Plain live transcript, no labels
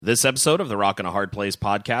This episode of the Rockin' a Hard Place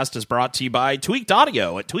podcast is brought to you by Tweaked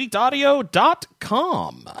Audio at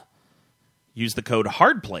tweakedaudio.com. Use the code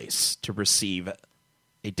HARDPLACE to receive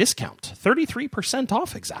a discount, 33%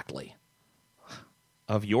 off exactly,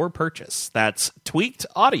 of your purchase. That's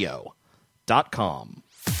tweakedaudio.com.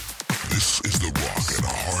 This is the Rockin' a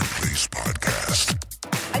Hard Place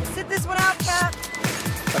podcast. I'd sit this one out, Cap.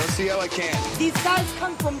 I don't see how I can. These guys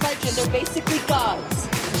come from legend. They're basically gods.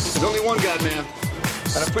 There's only one God, man.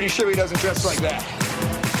 And I'm pretty sure he doesn't dress like that.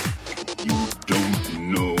 You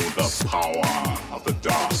don't know the power of the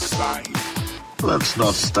dark side. Let's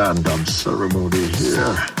not stand on ceremony here.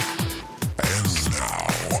 And now,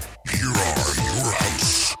 here are your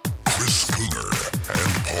hosts, Chris Cougar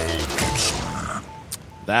and Paul Gibson.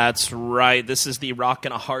 That's right. This is the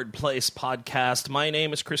Rockin' a Hard Place podcast. My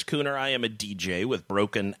name is Chris Cooner. I am a DJ with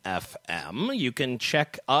Broken FM. You can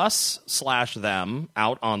check us/them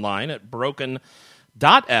out online at broken.fm.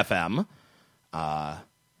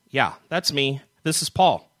 Yeah, that's me. This is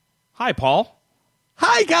Paul. Hi, Paul.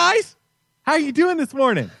 Hi, guys. How are you doing this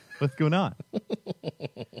morning? What's going on?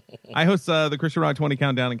 I host the Christian Rock 20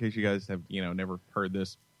 Countdown. In case you guys have, never heard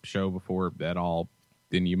this show before at all,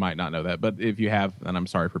 then you might not know that. But if you have, then I'm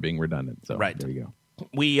sorry for being redundant. So right. There you go.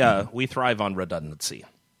 We thrive on redundancy.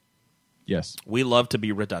 Yes. We love to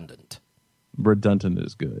be redundant. Redundant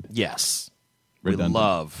is good. Yes. Redundant. We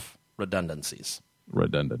love redundancies.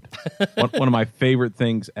 Redundant. One of my favorite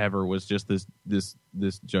things ever was just this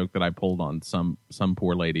joke that I pulled on some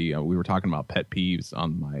poor lady. We were talking about pet peeves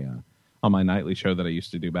on my nightly show that I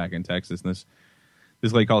used to do back in Texas. And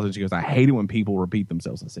this lady calls and she goes, "I hate it when people repeat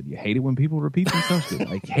themselves." I said, "You hate it when people repeat themselves?" She goes,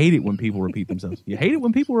 "I hate it when people repeat themselves." "You hate it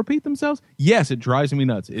when people repeat themselves?" "Yes, it drives me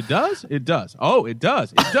nuts." "It does? It does." "Oh, it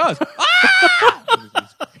does. It does."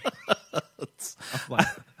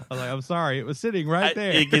 I was like, I'm sorry, it was sitting right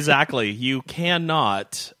there. Exactly. You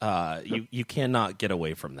cannot you cannot get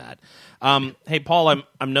away from that. Hey, Paul,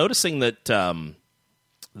 I'm noticing that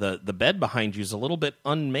the bed behind you is a little bit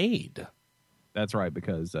unmade. That's right,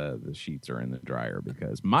 because the sheets are in the dryer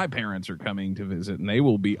because my parents are coming to visit, and they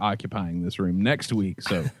will be occupying this room next week.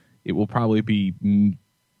 So it will probably be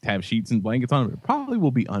have sheets and blankets on it. It probably will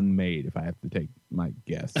be unmade if I have to take my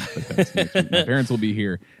guess. Because my parents will be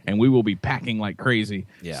here, and we will be packing like crazy.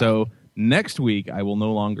 Yeah. So next week, I will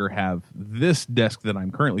no longer have this desk that I'm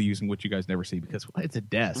currently using, which you guys never see because it's a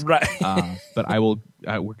desk. Right. But I will,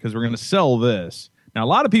 because we're going to sell this. Now, a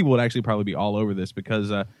lot of people would actually probably be all over this because,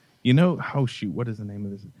 what is the name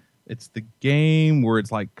of this? It's the game where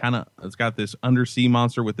it's like it's got this undersea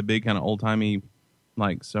monster with the big kind of old-timey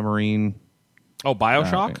like submarine. Oh,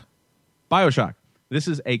 BioShock? BioShock. This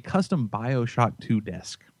is a custom BioShock 2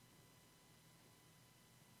 desk.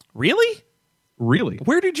 Really? Really.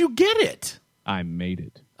 Where did you get it? I made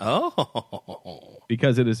it. Oh.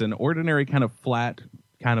 Because it is an ordinary kind of flat,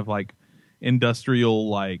 kind of like industrial,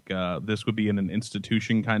 like this would be in an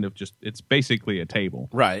institution kind of just, it's basically a table.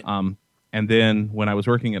 Right. And then when I was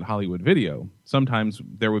working at Hollywood Video, sometimes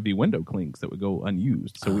there would be window clings that would go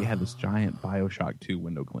unused. So we had this giant BioShock 2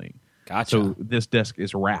 window cling. Gotcha. So this desk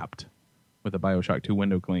is wrapped with a BioShock 2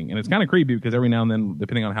 window cling. And it's kind of creepy because every now and then,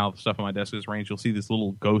 depending on how the stuff on my desk is arranged, you'll see this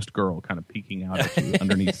little ghost girl kind of peeking out at you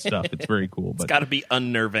underneath stuff. It's very cool. But it's got to be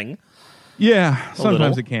unnerving. Yeah,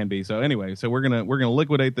 sometimes it can be. So anyway, so we're gonna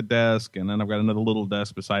liquidate the desk, and then I've got another little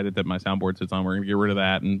desk beside it that my soundboard sits on. We're gonna get rid of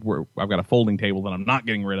that, and I've got a folding table that I'm not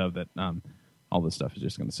getting rid of. That all this stuff is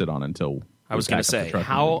just gonna sit on until. I was gonna say,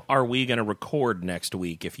 how are we gonna record next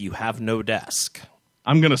week if you have no desk?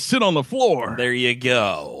 I'm gonna sit on the floor. There you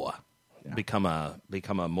go. Yeah. Become a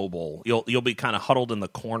mobile. You'll be kind of huddled in the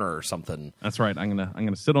corner or something. That's right. I'm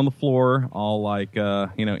gonna sit on the floor, all like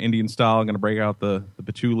Indian style. I'm gonna break out the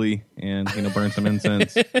patchouli and burn some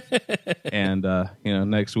incense. And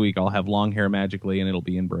next week I'll have long hair magically, and it'll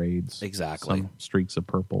be in braids. Exactly. Some streaks of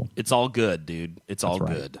purple. It's all good, dude. It's all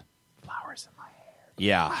good. Flowers in my hair.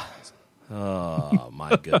 Yeah. Oh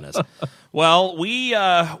my goodness. Well, we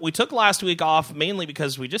took last week off mainly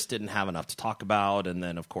because we just didn't have enough to talk about, and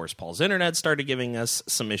then of course Paul's internet started giving us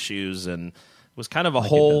some issues, and it was kind of a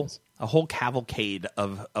whole cavalcade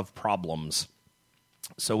of problems.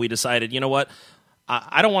 So we decided, you know what?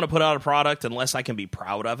 I don't want to put out a product unless I can be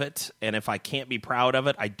proud of it, and if I can't be proud of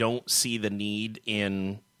it, I don't see the need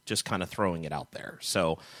in just kind of throwing it out there.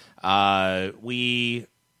 So we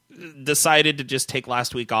decided to just take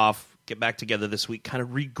last week off, get back together this week, kind of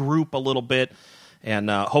regroup a little bit, and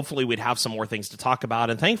hopefully we'd have some more things to talk about.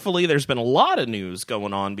 And thankfully, there's been a lot of news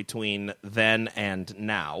going on between then and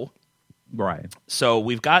now. Right. So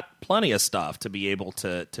we've got plenty of stuff to be able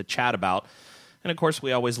to chat about. And, of course,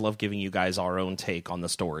 we always love giving you guys our own take on the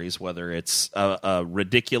stories, whether it's a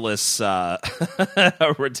ridiculous a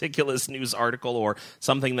ridiculous news article or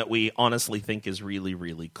something that we honestly think is really,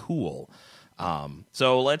 really cool.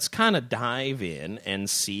 So let's kind of dive in and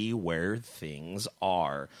see where things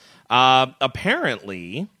are.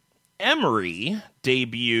 Apparently, Emery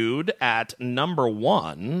debuted at number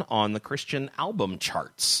 1 on the Christian album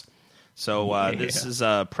charts. So this is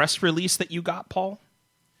a press release that you got, Paul?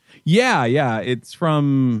 Yeah. It's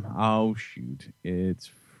from,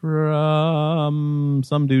 it's from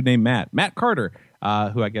some dude named Matt Carter,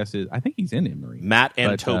 who I guess I think he's in Emery. Matt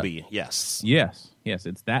and Toby, yes. Yes,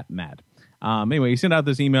 it's that Matt. Anyway, he sent out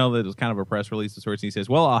this email that was kind of a press release of sorts, and he says,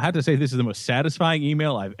 well, I'll have to say this is the most satisfying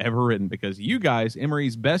email I've ever written because you guys,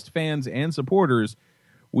 Emery's best fans and supporters,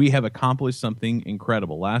 we have accomplished something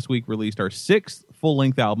incredible. Last week released our 6th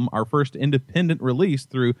full-length album, our first independent release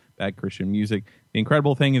through Bad Christian Music. The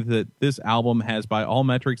incredible thing is that this album has, by all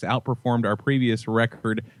metrics, outperformed our previous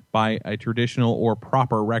record by a traditional or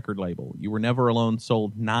proper record label. You Were Never Alone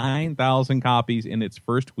sold 9,000 copies in its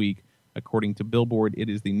first week. According to Billboard, it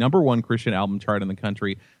is the number 1 Christian album chart in the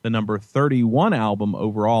country, the number 31 album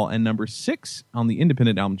overall, and number 6 on the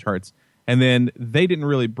independent album charts. And then they didn't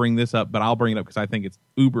really bring this up, but I'll bring it up because I think it's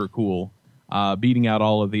uber cool. Beating out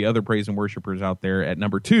all of the other praise and worshipers out there. At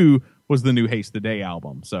number 2 was the new Haste the Day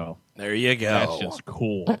album. So there you go. That's just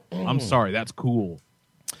cool. I'm sorry, that's cool.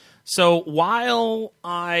 So while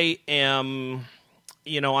I am,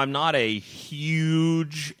 I'm not a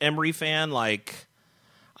huge Emery fan. Like,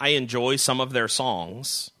 I enjoy some of their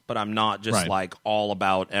songs, but I'm not just like all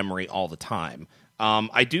about Emery all the time.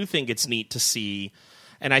 I do think it's neat to see.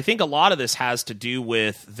 And I think a lot of this has to do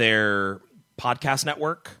with their podcast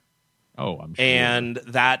network. Oh, I'm sure. And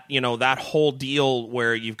that, that whole deal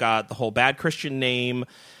where you've got the whole Bad Christian name,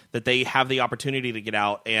 that they have the opportunity to get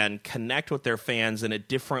out and connect with their fans in a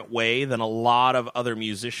different way than a lot of other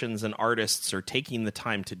musicians and artists are taking the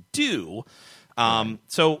time to do.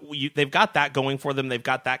 So they've got that going for them. They've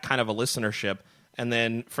got that kind of a listenership. And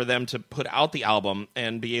then for them to put out the album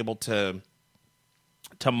and be able to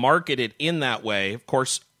market it in that way, of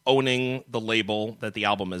course, owning the label that the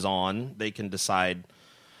album is on, they can decide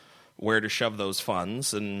where to shove those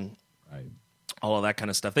funds and all of that kind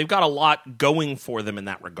of stuff. They've got a lot going for them in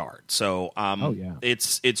that regard. So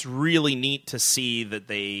it's really neat to see that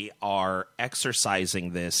they are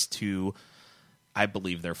exercising this to, I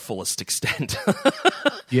believe, their fullest extent.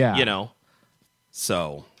 Yeah.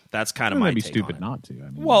 So that's kind of my take on it. It'd be stupid not to. I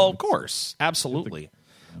mean, well, of course. Absolutely.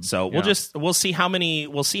 So we'll see how many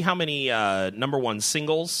number 1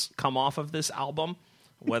 singles come off of this album,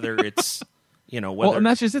 whether it's well, and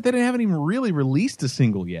that's just it. They haven't even really released a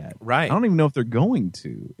single yet. Right. I don't even know if they're going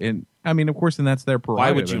to. And I mean, of course, then that's their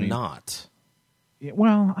prerogative. Why would you not?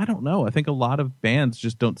 Well, I don't know. I think a lot of bands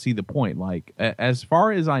just don't see the point. Like, as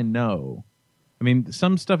far as I know, I mean,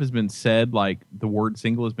 some stuff has been said, like the word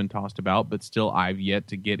single has been tossed about, but still I've yet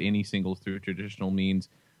to get any singles through traditional means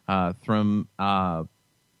from a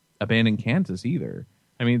band in Kansas either.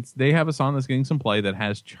 I mean, they have a song that's getting some play that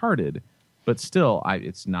has charted, but still,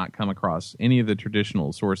 it's not come across any of the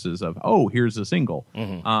traditional sources of, here's a single.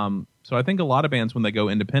 Mm-hmm. So I think a lot of bands, when they go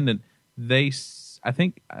independent, I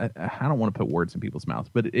don't want to put words in people's mouths,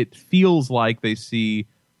 but it feels like they see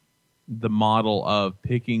the model of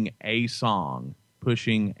picking a song,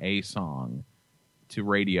 pushing a song to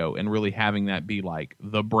radio, and really having that be like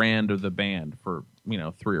the brand of the band for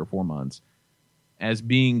 3 or 4 months, as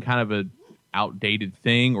being kind of a outdated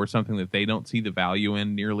thing or something that they don't see the value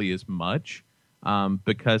in nearly as much,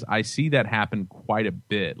 because I see that happen quite a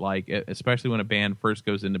bit, like especially when a band first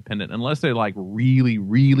goes independent, unless they like really,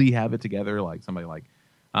 really have it together, like somebody like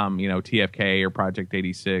TFK or Project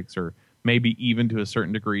 86, or maybe even to a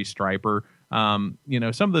certain degree Stryper. Some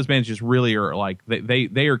of those bands just really are like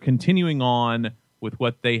they are continuing on with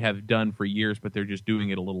what they have done for years, but they're just doing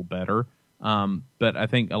it a little better. But I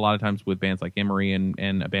think a lot of times with bands like Emery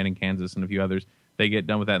and a band in Kansas and a few others, they get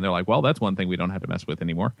done with that and they're like, well, that's one thing we don't have to mess with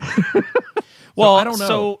anymore. Well, I don't know.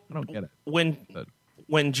 So I don't get it.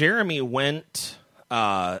 When Jeremy went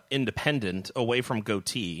independent away from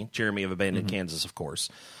Goatee, Jeremy of Abandoned Kansas, of course,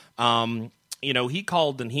 he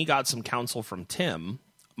called and he got some counsel from Tim,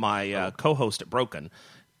 my co-host at Broken,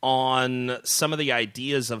 on some of the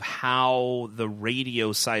ideas of how the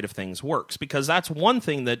radio side of things works. Because that's one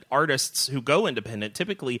thing that artists who go independent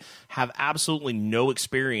typically have absolutely no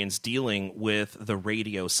experience dealing with the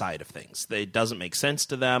radio side of things. It doesn't make sense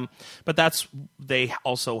to them. But they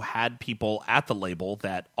also had people at the label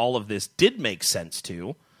that all of this did make sense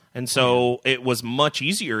to. And so it was much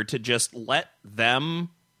easier to just let them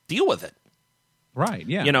deal with it. Right,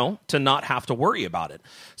 yeah. You know, to not have to worry about it.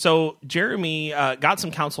 So Jeremy got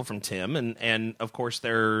some counsel from Tim, and of course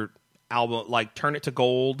their album, like Turn It to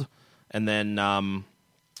Gold, and then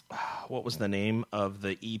what was the name of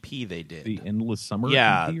the EP they did? The Endless Summer?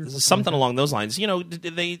 Yeah, EP or something along those lines. You know,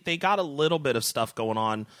 they got a little bit of stuff going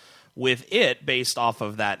on with it based off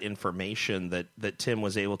of that information that Tim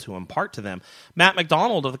was able to impart to them. Matt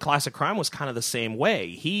McDonald of the Classic Crime was kind of the same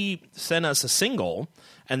way. He sent us a single,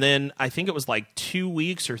 and then I think it was like 2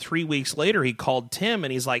 weeks or 3 weeks later, he called Tim,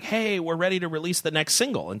 and he's like, hey, we're ready to release the next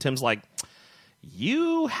single. And Tim's like,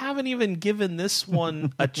 you haven't even given this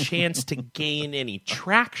one a chance to gain any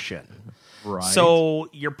traction. Right. So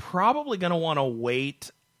you're probably going to want to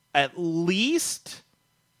wait at least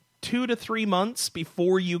 2 to 3 months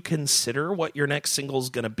before you consider what your next single is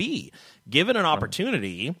going to be. Give it an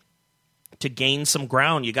opportunity to gain some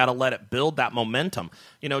ground. You got to let it build that momentum.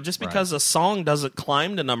 You know, just because a song doesn't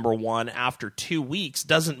climb to number one after 2 weeks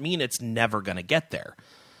doesn't mean it's never going to get there.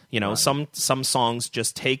 You know, some songs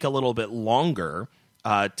just take a little bit longer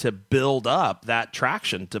to build up that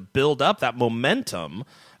traction, to build up that momentum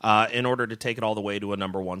in order to take it all the way to a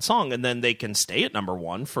number one song. And then they can stay at number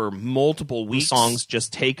one for multiple weeks. Songs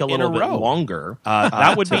just take a little bit longer.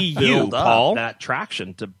 That would be you, Paul. That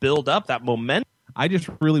traction, to build up that momentum. I just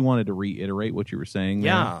really wanted to reiterate what you were saying.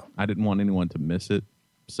 Yeah. There. I didn't want anyone to miss it.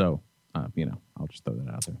 So, you know, I'll just throw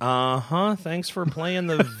that out there. Uh-huh. Thanks for playing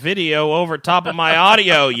the video over top of my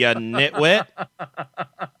audio, you nitwit.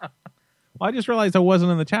 Well, I just realized I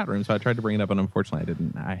wasn't in the chat room, so I tried to bring it up, and unfortunately I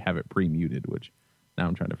didn't. I have it pre-muted, which now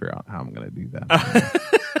I'm trying to figure out how I'm going to do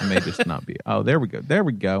that. I may just not be. Oh, there we go. There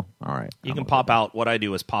we go. All right. You can pop out. What I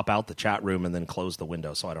do is pop out the chat room and then close the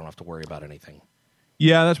window so I don't have to worry about anything.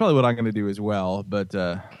 Yeah, that's probably what I'm going to do as well, but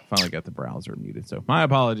finally got the browser muted. So my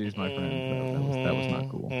apologies, my friend. That was not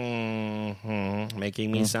cool. Mm-hmm.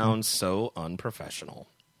 Making me sound so unprofessional.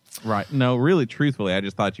 Right. No, really, truthfully, I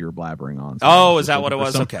just thought you were blabbering on. Oh, is that what it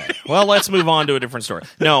was? Okay. Well, let's move on to a different story.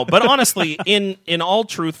 No, but honestly, in all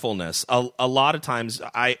truthfulness, a lot of times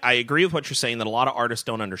I agree with what you're saying, that a lot of artists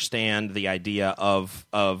don't understand the idea of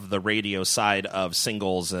the radio side of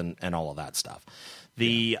singles and all of that stuff.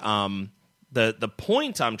 The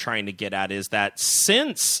point I'm trying to get at is that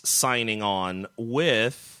since signing on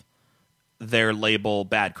with their label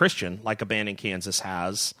Bad Christian, like a band in Kansas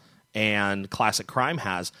has, and Classic Crime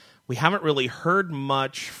has, we haven't really heard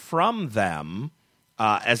much from them,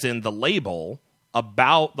 as in the label,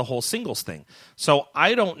 about the whole singles thing. So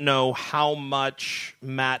I don't know how much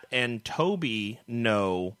Matt and Toby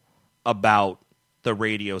know about the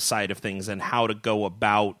radio side of things and how to go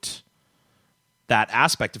about that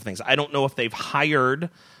aspect of things. I don't know if they've hired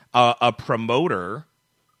a promoter,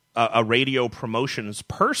 a radio promotions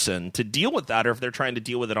person to deal with that, or if they're trying to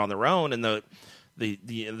deal with it on their own, and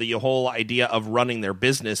the whole idea of running their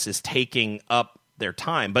business is taking up their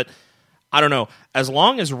time. But I don't know. As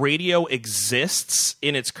long as radio exists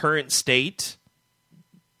in its current state,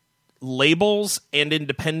 labels and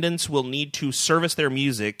independents will need to service their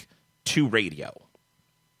music to radio.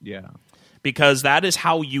 Yeah. Because that is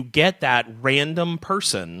how you get that random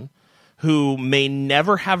person who may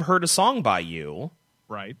never have heard a song by you,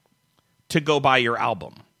 right, to go buy your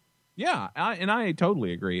album. Yeah, I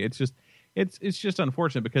totally agree. It's just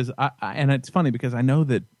unfortunate because and it's funny because I know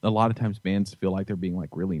that a lot of times bands feel like they're being like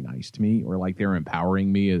really nice to me or like they're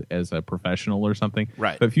empowering me as a professional or something.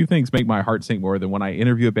 Right. But few things make my heart sink more than when I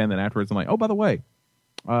interview a band, then afterwards I'm like, oh, by the way,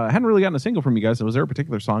 I hadn't really gotten a single from you guys. So was there a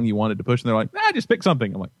particular song you wanted to push? And they're like, just pick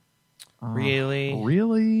something. I'm like,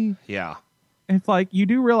 really? Yeah. It's like you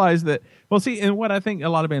do realize that. Well, see, and what I think a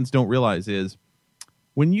lot of bands don't realize is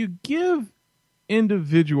when you give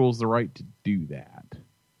individuals the right to do that,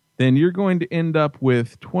 then you're going to end up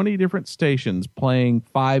with 20 different stations playing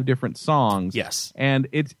 5 different songs. Yes. And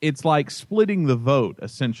it's like splitting the vote,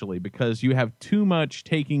 essentially, because you have too much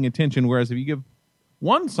taking attention, whereas if you give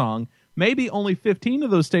one song, maybe only 15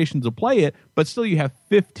 of those stations will play it, but still you have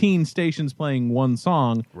 15 stations playing one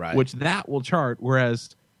song, right, which that will chart,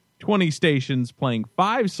 whereas 20 stations playing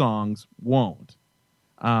 5 songs won't.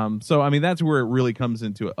 So, I mean, that's where it really comes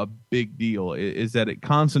into a big deal, is that it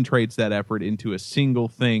concentrates that effort into a single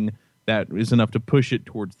thing that is enough to push it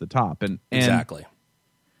towards the top. And exactly.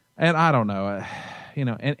 And I don't know,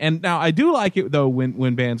 and now I do like it, though,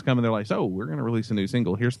 when bands come and they're like, so we're going to release a new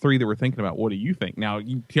single. Here's 3 that we're thinking about. What do you think? Now,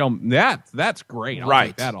 you tell me that's great. I'll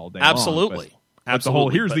take that all day Absolutely. long. Absolutely. The whole,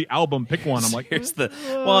 here's the album, pick one. I'm like,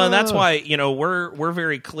 well, and that's why, we're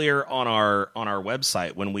very clear on our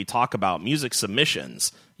website when we talk about music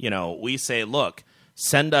submissions. We say, look,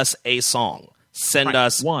 send us a song. Send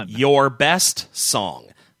us one. Your best song.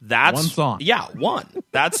 That's one song. Yeah, one.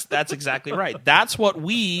 That's exactly right. That's what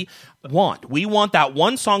we want. We want that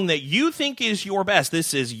one song that you think is your best.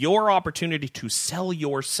 This is your opportunity to sell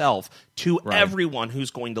yourself to everyone who's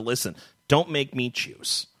going to listen. Don't make me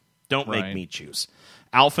choose. Don't make me choose.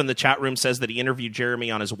 Alf in the chat room says that he interviewed Jeremy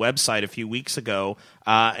on his website a few weeks ago,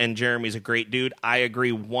 and Jeremy's a great dude. I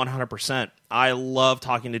agree 100%. I love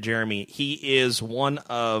talking to Jeremy. He is one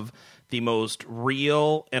of the most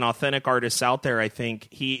real and authentic artists out there. I think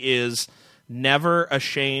he is never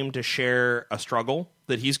ashamed to share a struggle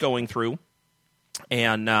that he's going through,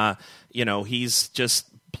 and he's just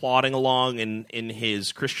plodding along in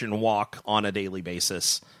his Christian walk on a daily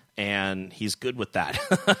basis, and he's good with that.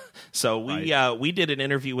 So we did an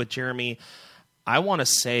interview with Jeremy. I want to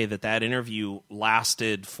say that interview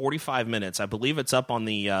lasted 45 minutes. I believe it's up on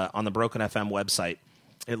the Broken FM website.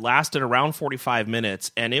 It lasted around 45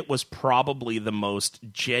 minutes, and it was probably the most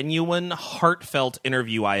genuine, heartfelt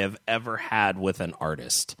interview I have ever had with an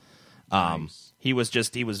artist. Nice. He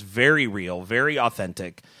was very real, very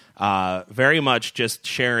authentic, very much just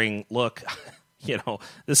sharing, look,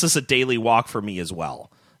 this is a daily walk for me as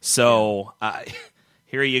well. So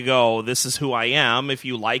here you go. This is who I am. If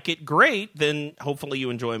you like it, great. Then hopefully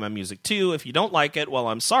you enjoy my music too. If you don't like it, well,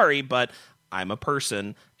 I'm sorry, but I'm a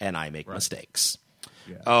person and I make mistakes.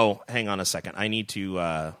 Yeah. Oh, hang on a second. I need to.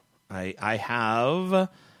 I have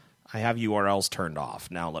URLs turned off.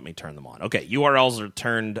 Now let me turn them on. Okay, URLs are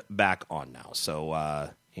turned back on now. So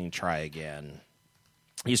you can try again.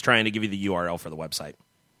 He's trying to give you the URL for the website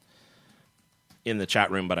in the chat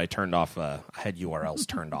room, but I turned off. I had URLs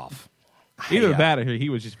turned off. Either that or he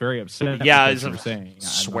was just very upset. Yeah, he's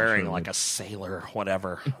swearing like a sailor,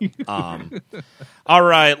 whatever. All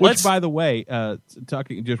right. Which, by the way,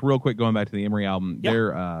 talking just real quick, going back to the Emery album,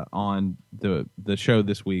 they're on the show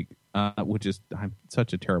this week, which is, I'm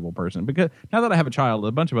such a terrible person because now that I have a child,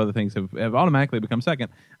 a bunch of other things have automatically become second.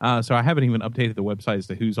 So I haven't even updated the website as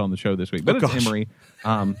to who's on the show this week. But it's Emery.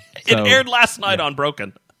 It aired last night on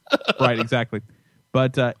Broken. Right, exactly.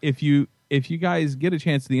 But if you guys get a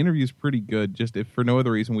chance, the interview is pretty good. Just if for no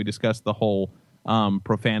other reason, we discussed the whole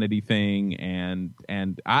profanity thing, and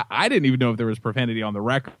I didn't even know if there was profanity on the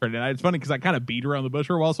record. And it's funny because I kind of beat around the bush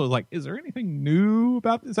for a while, so I was like, "Is there anything new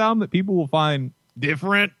about this album that people will find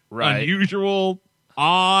different, unusual,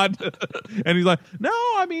 odd?" And he's like, "No,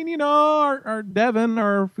 I mean, our Devin,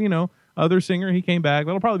 our other singer, he came back.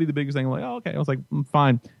 That'll probably be the biggest thing." I'm like, "Oh, okay." I was like,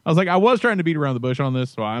 "Fine." I was like, "I was trying to beat around the bush on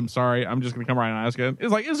this, so I'm sorry. I'm just going to come right and ask it."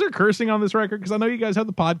 It's like, is there cursing on this record? Because I know you guys have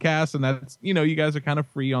the podcast, and that's, you guys are kind of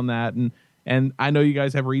free on that, and I know you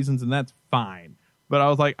guys have reasons, and that's fine. But I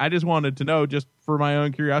was like, I just wanted to know, just for my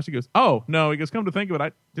own curiosity. He goes, "Oh, no." He goes, "Come to think of it,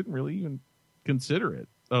 I didn't really even consider it."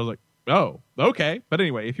 So I was like, "Oh, okay." But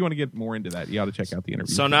anyway, if you want to get more into that, you ought to check out the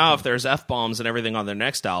interview. So now if there's F-bombs and everything on their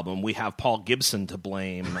next album, we have Paul Gibson to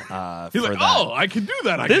blame for like, that. "Oh, I can do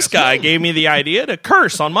that, This guy gave me the idea to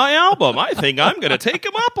curse on my album. I think I'm going to take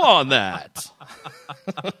him up on that."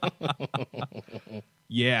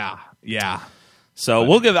 Yeah. So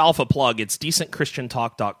we'll give Alf a plug. It's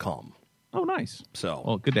decentchristiantalk.com. Oh, nice. So,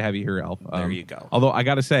 well, good to have you here, Alf. There you go. Although I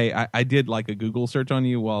got to say, I did like a Google search on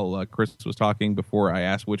you while Chris was talking before I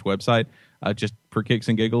asked which website, just for kicks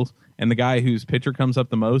and giggles. And the guy whose picture comes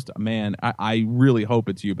up the most, man, I really hope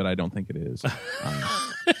it's you, but I don't think it is.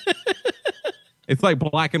 It's like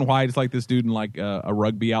black and white. It's like this dude in like a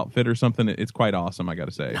rugby outfit or something. It's quite awesome, I got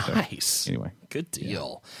to say. Nice. So, anyway. Good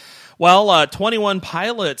deal. Yeah. Well, 21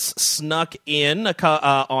 Pilots snuck in,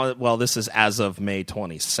 this is as of May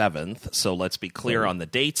 27th, so let's be clear on the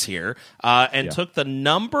dates here, and took the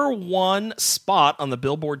 #1 spot on the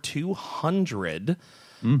Billboard 200.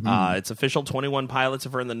 It's official. 21 Pilots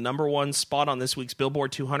have earned the #1 spot on this week's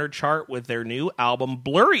Billboard 200 chart with their new album,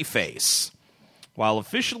 Blurry Face. While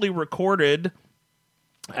officially recorded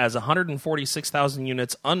as 146,000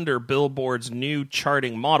 units under Billboard's new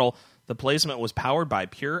charting model, the placement was powered by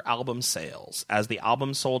pure album sales, as the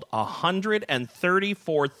album sold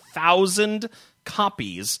 134,000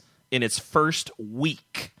 copies in its first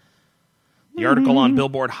week. The article on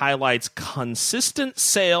Billboard highlights consistent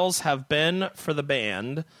sales have been for the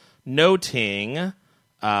band, noting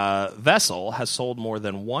Vessel has sold more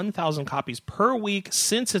than 1,000 copies per week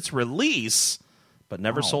since its release, but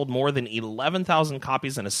never sold more than 11,000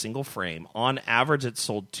 copies in a single frame. On average, it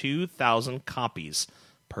sold 2,000 copies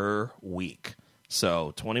per week.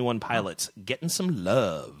 So 21 Pilots getting some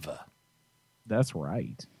love. That's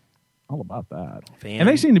right. All about that. And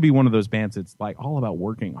they seem to be one of those bands that's like all about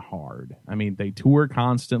working hard. I mean, they tour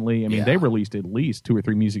constantly. I mean, they released at least 2 or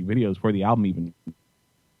 3 music videos before the album even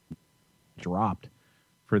dropped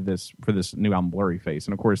this new album, Blurry Face.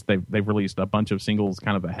 And of course, they've released a bunch of singles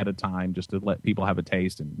kind of ahead of time just to let people have a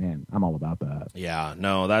taste. And man, I'm all about that. Yeah,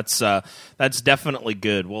 no, that's definitely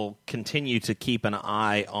good. We'll continue to keep an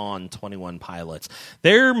eye on 21 Pilots.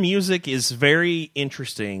 Their music is very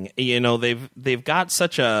interesting. You know, they've got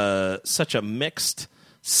such a mixed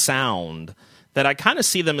sound that I kind of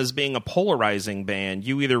see them as being a polarizing band.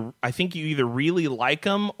 I think you either really like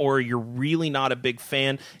them or you're really not a big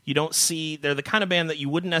fan. You don't see, they're the kind of band that you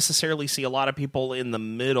wouldn't necessarily see a lot of people in the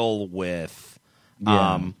middle with.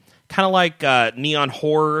 Yeah. Kind of like Neon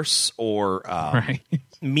Horse or Right.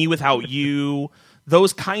 Me Without You.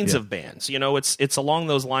 Those kinds of bands. You know, it's along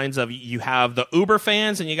those lines of you have the uber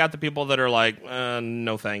fans and you got the people that are like,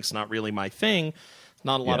 no thanks, not really my thing.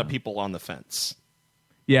 Not a lot of people on the fence.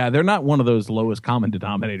 Yeah, they're not one of those lowest common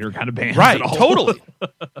denominator kind of bands. Right, at all.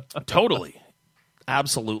 totally.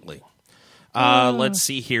 Absolutely. Let's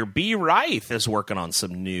see here. B. Reith is working on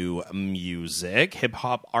some new music.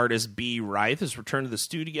 Hip-hop artist B. Reith has returned to the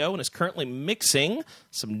studio and is currently mixing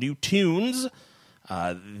some new tunes.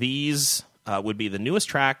 These would be the newest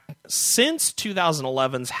track since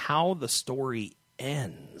 2011's How the Story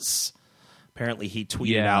Ends. Apparently, he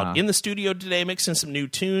tweeted out, in the studio today, mixing some new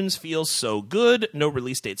tunes. Feels so good. No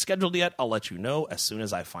release date scheduled yet. I'll let you know as soon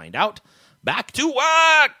as I find out. Back to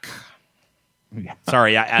work! Yeah.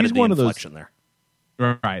 Sorry, I added He's the one of those- inflection there.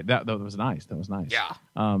 Right. That was nice. That was nice. Yeah.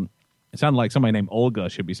 It sounded like somebody named Olga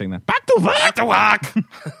should be saying that. Back to work! Back to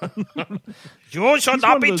work! You should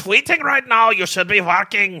not be tweeting right now. You should be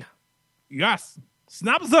working. Yes.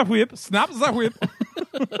 Snap the whip. Snap the whip.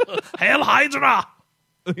 Hail Hydra!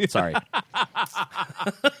 Sorry.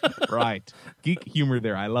 Right. Geek humor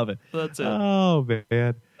there. I love it. That's it. Oh,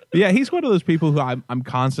 man. But yeah, he's one of those people who I'm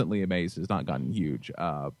constantly amazed has not gotten huge.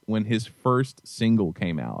 When his first single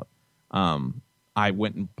came out, I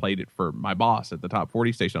went and played it for my boss at the Top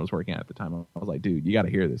 40 station I was working at the time. I was like, dude, you got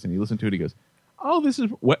to hear this. And he listened to it. He goes, oh, this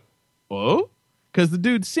is what? Oh? Because the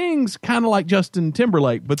dude sings kind of like Justin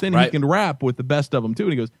Timberlake, but then he can rap with the best of them, too.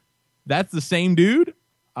 And he goes, that's the same dude?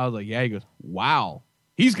 I was like, yeah. He goes, wow.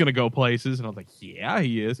 He's going to go places. And I was like, yeah,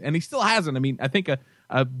 he is. And he still hasn't. I mean, I think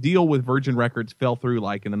a deal with Virgin Records fell through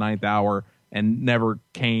like in the ninth hour and never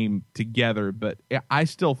came together. But I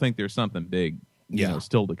still think there's something big you know,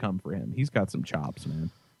 still to come for him. He's got some chops,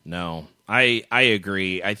 man. No, I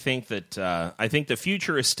agree. I think that the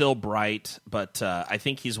future is still bright, but I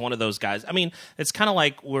think he's one of those guys. I mean, it's kind of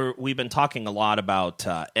like we've been talking a lot about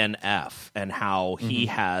NF and how he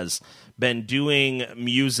has been doing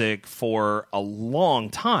music for a long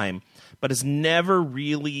time, but has never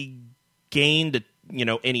really gained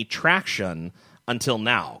any traction until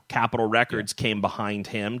now. Capitol Records came behind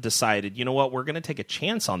him, decided, you know what, we're going to take a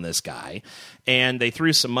chance on this guy. And they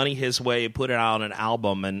threw some money his way, put it out an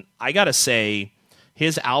album. And I got to say,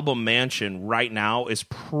 his album Mansion right now is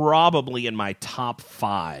probably in my top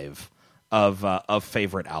 5 of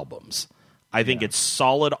favorite albums. I think it's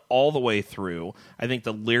solid all the way through. I think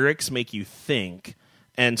the lyrics make you think.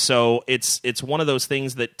 And so it's one of those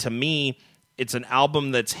things that, to me, it's an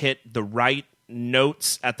album that's hit the right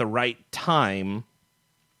notes at the right time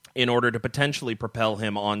in order to potentially propel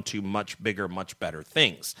him on to much bigger, much better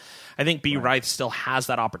things. I think B. Reith still has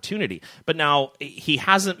that opportunity. But now he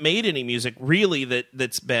hasn't made any music really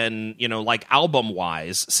that's been, like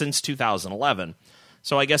album-wise since 2011.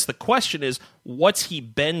 So I guess the question is, what's he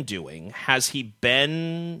been doing? Has he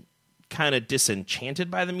been kind of disenchanted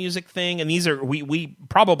by the music thing? And these are we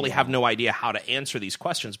probably have no idea how to answer these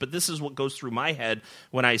questions, but this is what goes through my head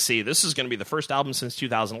when I see this is going to be the first album since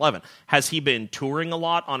 2011. Has he been touring a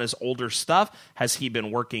lot on his older stuff? Has he been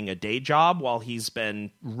working a day job while he's been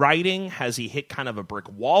writing? Has he hit kind of a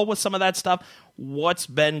brick wall with some of that stuff? What's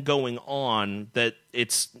been going on that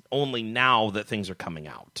it's only now that things are coming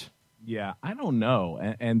out? Yeah, I don't know,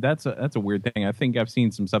 and that's a weird thing. I think I've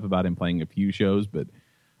seen some stuff about him playing a few shows, but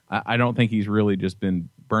I don't think he's really just been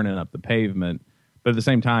burning up the pavement. But at the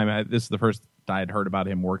same time, this is the first I had heard about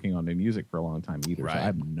him working on new music for a long time either. Right. So I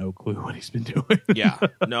have no clue what he's been doing. Yeah,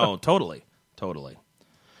 no, totally.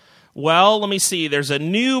 Well, let me see. There's a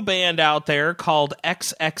new band out there called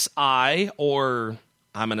XXI, or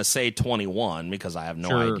I'm going to say 21 because I have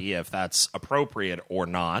no idea if that's appropriate or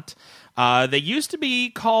not. They used to be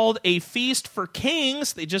called A Feast for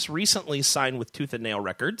Kings. They just recently signed with Tooth and Nail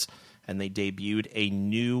Records, and they debuted a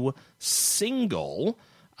new single,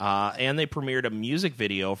 and they premiered a music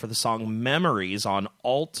video for the song Memories on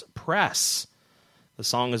Alt Press. The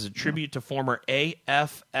song is a tribute to former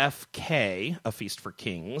AFFK, A Feast for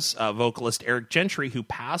Kings, vocalist Eric Gentry, who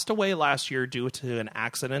passed away last year due to an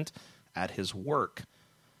accident at his work.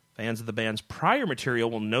 Fans of the band's prior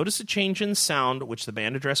material will notice a change in sound, which the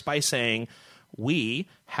band addressed by saying, "We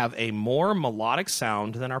have a more melodic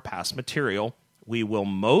sound than our past material. We will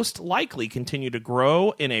most likely continue to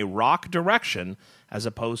grow in a rock direction as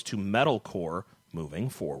opposed to metalcore moving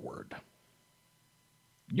forward."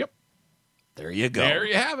 Yep. There you go. There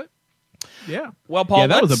you have it. Yeah. Well, Paul,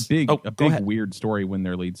 that was let's- a big go ahead. weird story when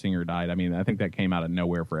their lead singer died. I mean, I think that came out of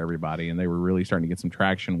nowhere for everybody, and they were really starting to get some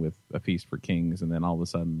traction with A Feast for Kings, and then all of a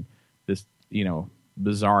sudden this,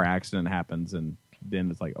 bizarre accident happens, and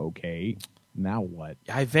then it's like, okay, now what?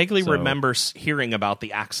 I vaguely So- remember hearing about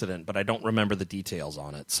the accident, but I don't remember the details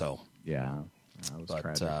on it. So, Yeah. That was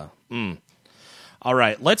tragic. all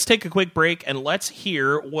right, let's take a quick break and let's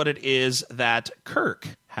hear what it is that Kirk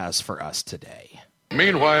has for us today.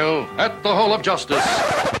 Meanwhile, at the Hall of Justice.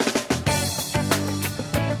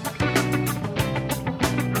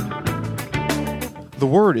 The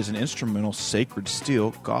Word is an instrumental Sacred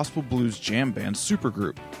Steel gospel blues jam band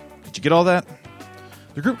supergroup. Did you get all that?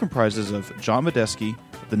 The group comprises of John Medeski,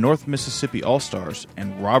 the North Mississippi All-Stars,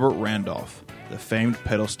 and Robert Randolph, the famed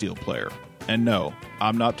pedal steel player. And no,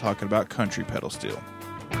 I'm not talking about country pedal steel.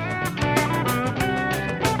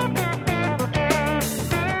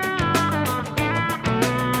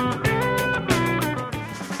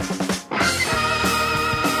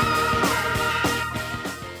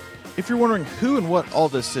 If you're wondering who and what all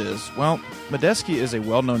this is, well, Medeski is a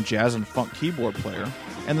well-known jazz and funk keyboard player,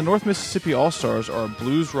 and the North Mississippi All-Stars are a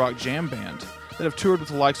blues rock jam band that have toured with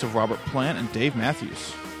the likes of Robert Plant and Dave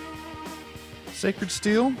Matthews. Sacred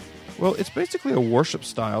Steel? Well, it's basically a worship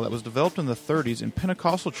style that was developed in the 30s in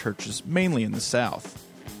Pentecostal churches, mainly in the South.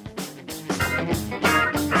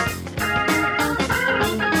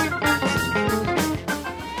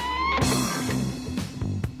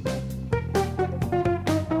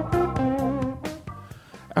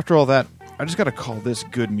 After all that, I just gotta call this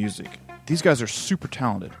good music. These guys are super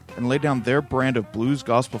talented and lay down their brand of blues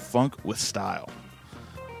gospel funk with style.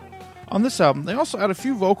 On this album, they also add a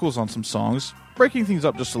few vocals on some songs, breaking things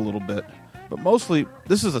up just a little bit, but mostly,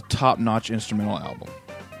 this is a top-notch instrumental album.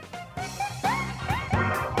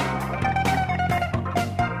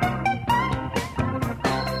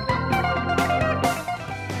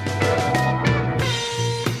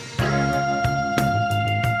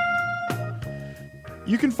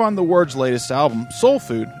 You can find The Word's latest album, Soul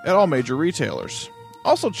Food, at all major retailers.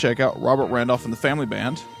 Also check out Robert Randolph and the Family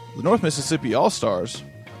Band, the North Mississippi All-Stars,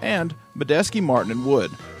 and Medeski, Martin, and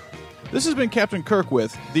Wood. This has been Captain Kirk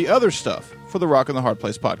with The Other Stuff for the Rock and the Hard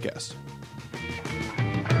Place podcast.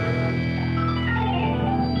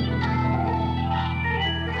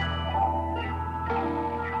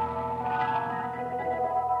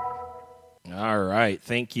 All right.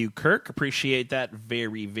 Thank you, Kirk. Appreciate that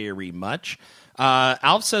very, very much.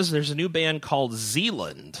 Alf says there's a new band called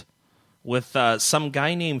Zealand with some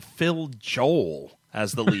guy named Phil Joel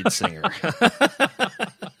as the lead singer.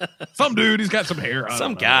 Some dude, he's got some hair on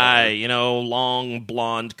Some him. guy, long,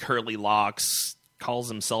 blonde, curly locks, calls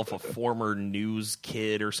himself a former news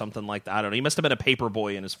kid or something like that. I don't know. He must have been a paper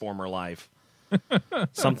boy in his former life.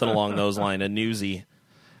 Something along those lines, a newsie.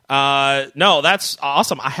 No, that's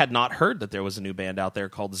awesome. I had not heard that there was a new band out there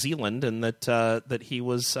called Zealand and that he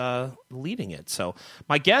was leading it. So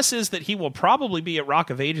my guess is that he will probably be at Rock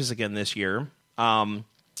of Ages again this year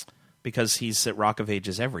because he's at Rock of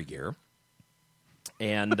Ages every year.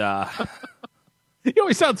 And You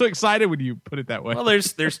always sound so excited when you put it that way. well,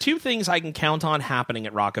 there's two things I can count on happening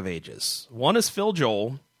at Rock of Ages. One is Phil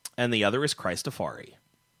Joel, and the other is Christafari.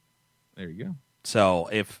 There you go. So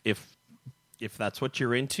if that's what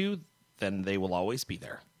you're into, then they will always be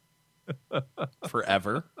there.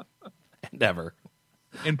 Forever and ever.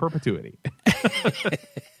 In perpetuity.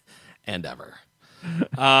 And ever.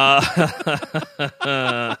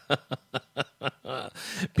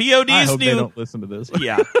 POD's I hope new they don't listen to this.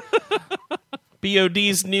 Yeah.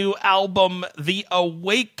 POD's new album, The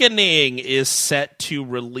Awakening, is set to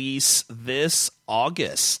release this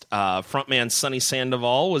August. Frontman Sonny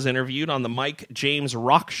Sandoval was interviewed on the Mike James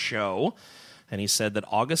Rock Show, and he said that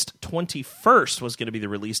August 21st was going to be the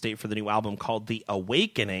release date for the new album called The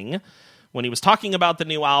Awakening. When he was talking about the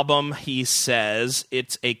new album, he says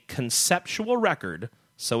it's a conceptual record,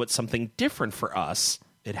 so it's something different for us.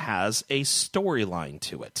 It has a storyline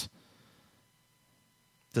to it.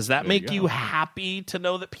 Does that make you happy to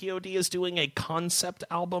know that POD is doing a concept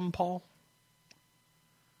album, Paul?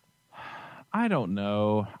 I don't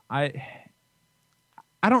know. I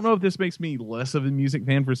don't know if this makes me less of a music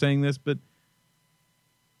fan for saying this, but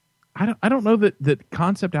I don't know that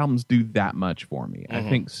concept albums do that much for me. I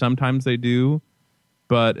think sometimes they do,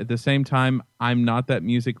 But at the same time, I'm not that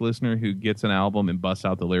music listener who gets an album and busts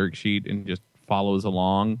out the lyric sheet and just follows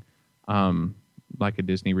along like a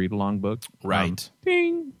Disney read-along book. Right.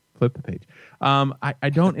 Ding! Flip the page. I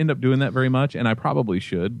don't end up doing that very much, and I probably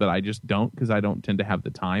should, but I just don't because I don't tend to have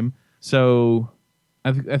the time. So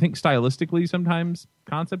I think stylistically sometimes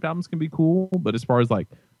concept albums can be cool, but as far as like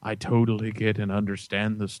I totally get and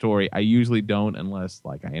understand the story, I usually don't unless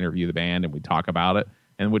like I interview the band and we talk about it,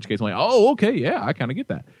 in which case I'm like, oh, okay, yeah, I kind of get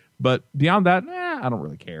that. But beyond that, I don't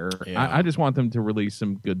really care. Yeah. I just want them to release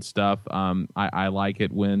some good stuff. I like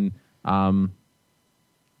it when Sonny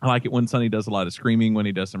does a lot of screaming, when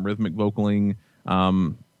he does some rhythmic vocaling.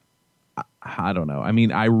 I don't know. I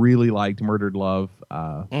mean, I really liked Murdered Love.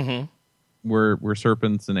 Where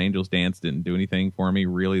Serpents and Angels Dance didn't do anything for me.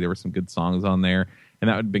 Really, there were some good songs on there, and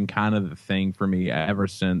that would have been kind of the thing for me ever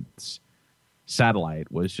since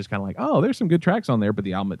Satellite was just kind of like, oh, there's some good tracks on there, but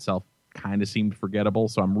the album itself kind of seemed forgettable.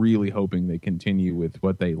 So I'm really hoping they continue with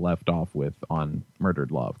what they left off with on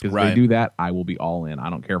Murdered Love, because if they do that, I will be all in. I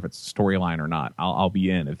don't care if it's a storyline or not. I'll be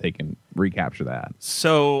in if they can recapture that.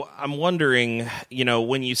 So I'm wondering,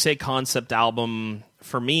 when you say concept album,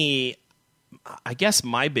 for me, I guess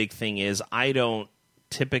my big thing is I don't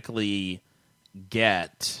typically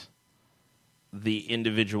get the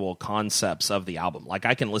individual concepts of the album. Like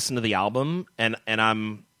I can listen to the album and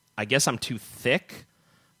I guess I'm too thick,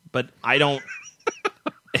 but I don't.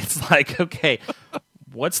 It's like, okay,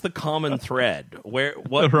 what's the common thread?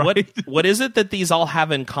 What is it that these all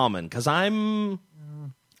have in common? Because I'm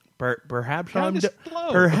perhaps I'm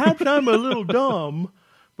a little dumb,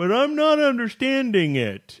 but I'm not understanding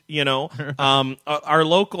it. Our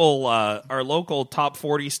local top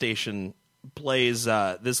 40 station plays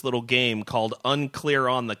this little game called Unclear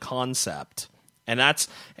on the Concept. And that's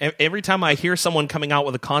every time I hear someone coming out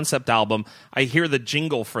with a concept album, I hear the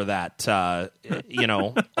jingle for that.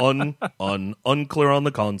 Unclear on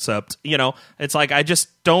the concept. It's like I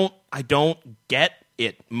don't get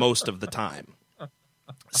it most of the time.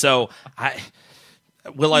 So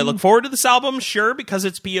will I look forward to this album? Sure, because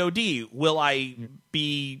it's POD. Will I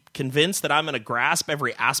be convinced that I'm going to grasp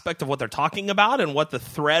every aspect of what they're talking about and what the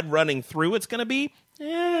thread running through it's going to be?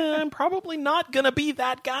 I'm probably not going to be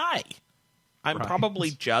that guy. I'm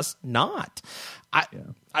probably just not. I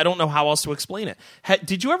don't know how else to explain it.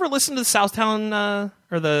 Did you ever listen to the Southtown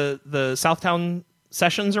or the Southtown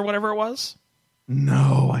Sessions or whatever it was?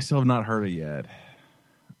 No, I still have not heard it yet.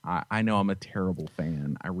 I know I'm a terrible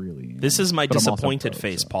fan. I really am. This is my disappointed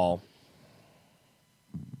face, Paul.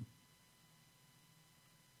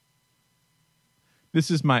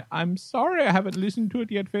 This is my I'm sorry I haven't listened to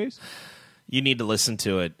it yet face. You need to listen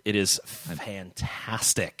to it. It is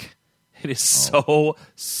fantastic. It is so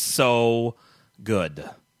good.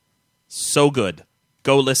 So good.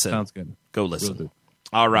 Go listen. Sounds good. Go listen.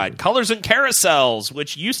 All right. Colors and Carousels,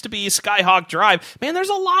 which used to be Skyhawk Drive. Man, there's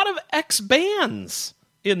a lot of ex-bands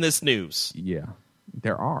in this news. Yeah,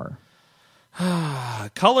 there are.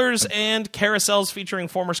 Colors and Carousels featuring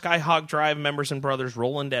former Skyhawk Drive members and brothers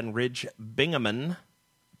Roland and Ridge Bingaman.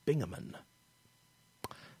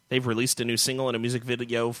 They've released a new single and a music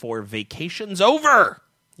video for Vacation's Over.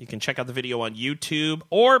 You can check out the video on YouTube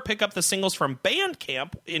or pick up the singles from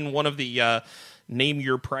Bandcamp in one of the Name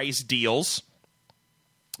Your Price deals.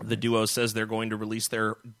 The duo says they're going to release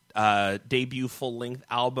their debut full-length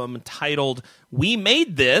album titled We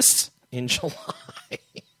Made This in July.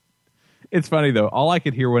 It's funny, though. All I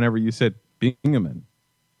could hear whenever you said Bingaman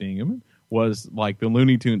was like the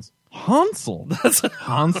Looney Tunes. Hansel.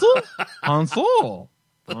 Hansel.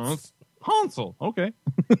 Okay.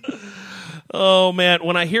 Oh, man.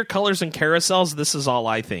 When I hear Colors and Carousels, this is all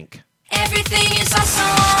I think. Everything is awesome.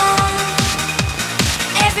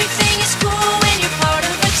 Everything is cool when you're part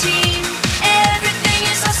of a team. Everything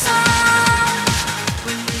is awesome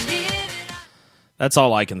when we live it. That's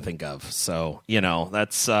all I can think of. So,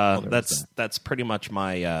 that's pretty much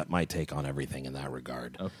my take on everything in that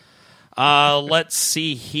regard. Okay. Let's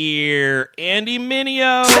see here. Andy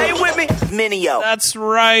Mineo. Stay with me. Mineo. That's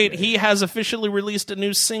right. He has officially released a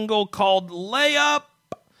new single called Layup,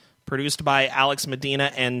 produced by Alex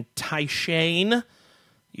Medina and Ty Shane.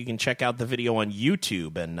 You can check out the video on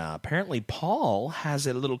YouTube, and apparently Paul has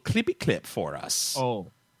a little clippy clip for us.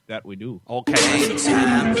 Oh, that we do. Okay. Game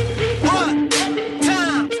time. What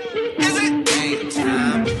time is it? Game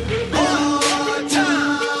time. What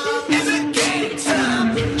time is it? Game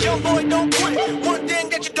time. Young boy, don't quit. One thing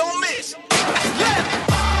that you don't miss. Left.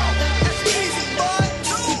 That's easy, boy.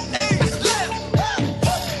 2 8 left.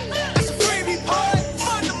 That's a freebie, boy.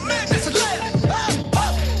 Fundamental. That's a left.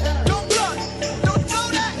 Don't block. Don't do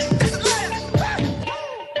that. That's a left.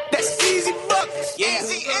 That's easy buckets. Yeah.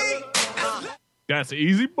 That's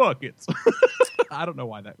easy buckets. I don't know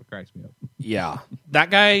why that cracks me up. Yeah.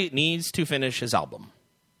 That guy needs to finish his album.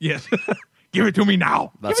 Yes. Give it to me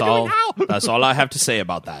now. That's all. That's all I have to say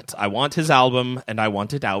about that. I want his album, and I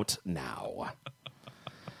want it out now.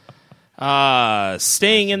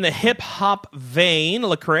 Staying in the hip-hop vein,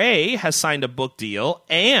 Lecrae has signed a book deal,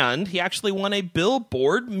 and he actually won a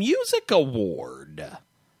Billboard Music Award.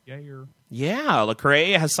 Yeah,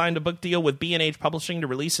 Lecrae has signed a book deal with B&H Publishing to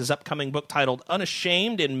release his upcoming book titled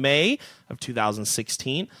Unashamed in May of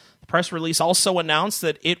 2016. The press release also announced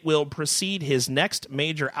that it will precede his next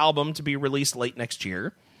major album to be released late next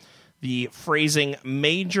year. The phrasing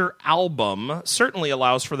major album certainly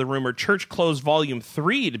allows for the rumored Church Clothes Volume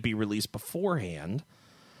 3 to be released beforehand.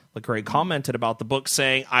 Lecrae commented about the book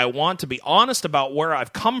saying, I want to be honest about where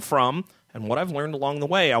I've come from and what I've learned along the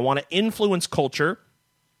way. I want to influence culture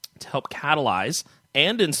to help catalyze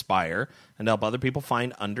and inspire and help other people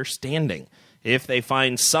find understanding. If they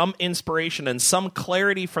find some inspiration and some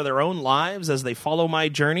clarity for their own lives as they follow my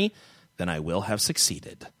journey, then I will have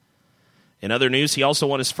succeeded. In other news, he also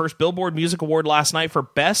won his first Billboard Music Award last night for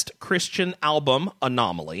Best Christian Album,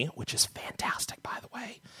 Anomaly, which is fantastic, by the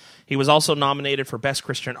way. He was also nominated for Best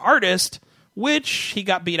Christian Artist, which he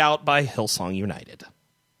got beat out by Hillsong United.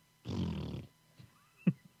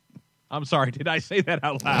 I'm sorry, did I say that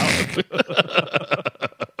out loud?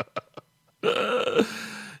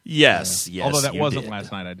 Yes. Although that wasn't did.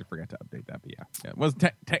 last night, I did forget to update that. But yeah. It was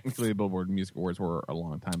technically the Billboard Music Awards were a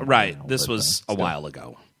long time ago. Right. Now, this but, was a while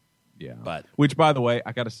ago. Yeah. But which, by the way,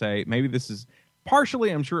 I got to say, maybe this is partially,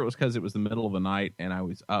 I'm sure it was because it was the middle of the night and I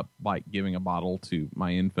was up like giving a bottle to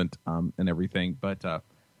my infant and everything. But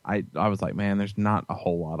I was like, man, there's not a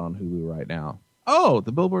whole lot on Hulu right now. Oh,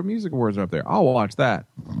 the Billboard Music Awards are up there. I'll watch that.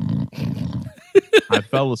 I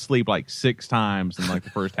fell asleep like 6 times in like the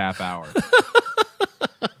first half hour.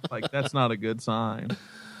 Like, that's not a good sign.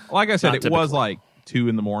 Like I said, it was like 2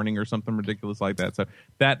 a.m. or something ridiculous like that. So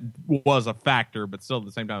that was a factor, but still at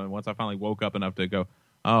the same time, once I finally woke up enough to go,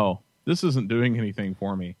 oh, this isn't doing anything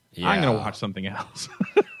for me. Yeah. I'm going to watch something else.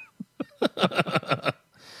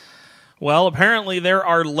 Well, apparently there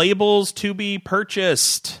are labels to be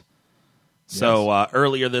purchased. So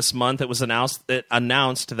earlier this month, it was announced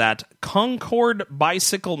that Concord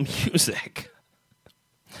Bicycle Music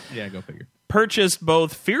go figure. Purchased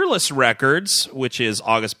both Fearless Records, which is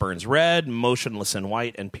August Burns Red, Motionless in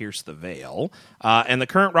White, and Pierce the Veil, and the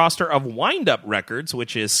current roster of Wind Up Records,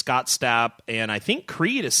 which is Scott Stapp, and I think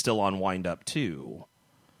Creed is still on Wind Up too.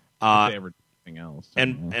 If they ever do anything else,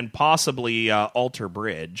 and possibly Alter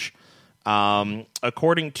Bridge.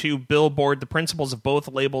 According to Billboard, the principals of both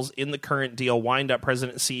labels in the current deal, Wind Up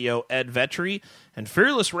President and CEO Ed Vetri and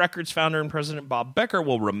Fearless Records founder and President Bob Becker,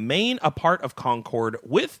 will remain a part of Concord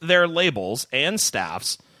with their labels and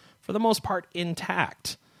staffs, for the most part,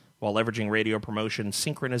 intact, while leveraging radio promotion,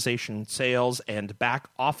 synchronization, sales, and back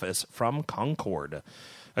office from Concord.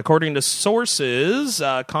 According to sources,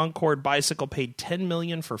 Concord Bicycle paid $10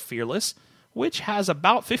 million for Fearless, which has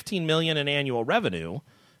about $15 million in annual revenue,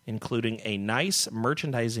 including a nice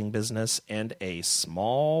merchandising business and a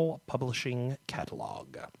small publishing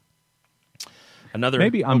catalog.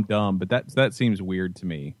 Maybe I'm dumb, but that seems weird to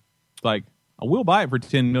me. Like, we'll buy it for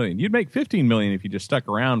 $10 million. You'd make $15 million if you just stuck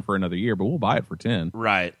around for another year, but we'll buy it for $10.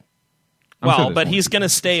 Right. Well, but he's going to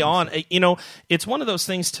stay on. You know, it's one of those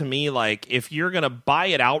things to me, like, if you're going to buy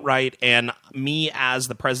it outright and me as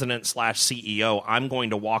the president / CEO, I'm going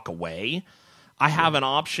to walk away, I have an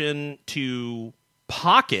option to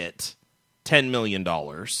pocket $10 million.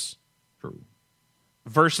 True.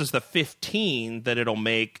 Versus the 15 that it'll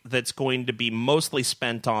make that's going to be mostly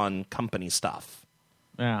spent on company stuff.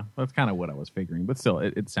 Yeah, that's kind of what I was figuring. But still,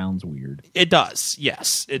 it sounds weird. It does,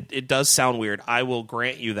 yes. It does sound weird. I will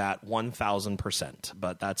grant you that 1,000%.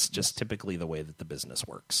 But that's just typically the way that the business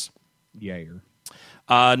works. Yeah.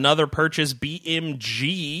 Another purchase,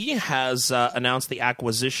 BMG has announced the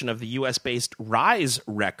acquisition of the U.S.-based Rise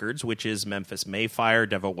Records, which is Memphis Mayfire,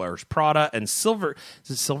 Devil Wears Prada, and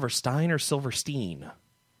Silverstein or Silverstein?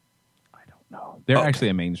 I don't know. They're actually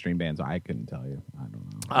a mainstream band, so I couldn't tell you. I don't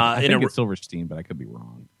know. I think it's Silverstein, but I could be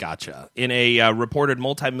wrong. Gotcha. In a reported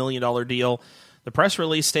multi-million-dollar deal, the press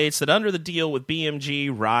release states that under the deal with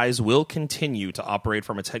BMG, Rise will continue to operate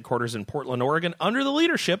from its headquarters in Portland, Oregon, under the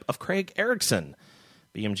leadership of Craig Erickson.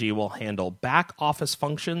 BMG will handle back office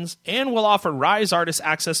functions and will offer Rise artists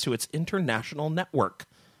access to its international network.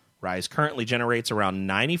 Rise currently generates around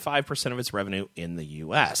 95% of its revenue in the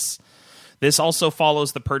U.S. This also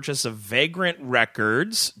follows the purchase of Vagrant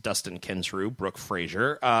Records, Dustin Kensrue, Brooke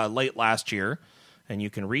Frazier, late last year. And you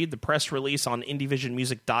can read the press release on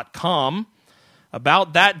indievisionmusic.com.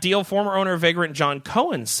 About that deal, former owner of Vagrant John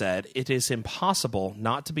Cohen said, "It is impossible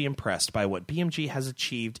not to be impressed by what BMG has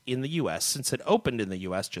achieved in the U.S. since it opened in the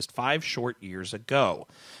U.S. just 5 short years ago.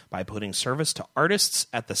 By putting service to artists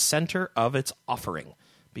at the center of its offering,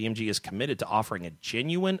 BMG is committed to offering a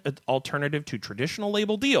genuine alternative to traditional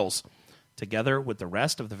label deals. Together with the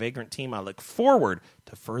rest of the Vagrant team, I look forward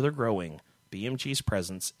to further growing BMG's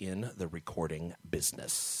presence in the recording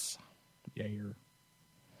business." Yeah, you're...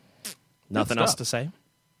 Nothing else to say?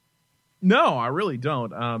 No, I really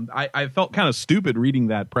don't. I felt kind of stupid reading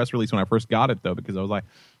that press release when I first got it, though, because I was like,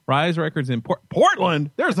 Rise Records in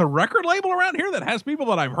Portland? There's a record label around here that has people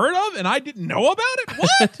that I've heard of, and I didn't know about it?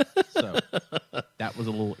 What? So that was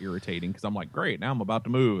a little irritating, because I'm like, great, now I'm about to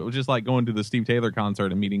move. It was just like going to the Steve Taylor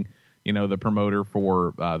concert and meeting, the promoter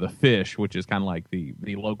for The Fish, which is kind of like the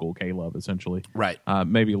local K-Love, essentially. Right.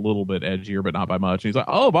 Maybe a little bit edgier, but not by much. And he's like,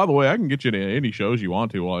 oh, by the way, I can get you to any shows you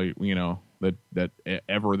want to, while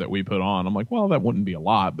that we put on. I'm like, well, that wouldn't be a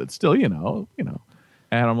lot, but still, you know.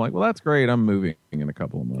 And I'm like, well, that's great. I'm moving in a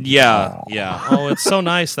couple of months. Yeah, yeah. Oh, it's so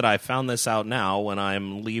nice that I found this out now when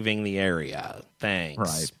I'm leaving the area. Thanks.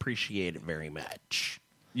 Right. Appreciate it very much.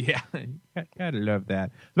 Yeah, gotta love that.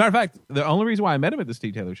 As a matter of fact, the only reason why I met him at the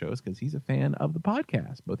Steve Taylor show is because he's a fan of the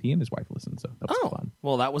podcast. Both he and his wife listen, so that was fun.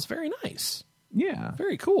 Well, that was very nice. Yeah.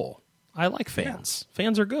 Very cool. I like fans. Yeah.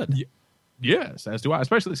 Fans are good. Yeah. Yes, as do I,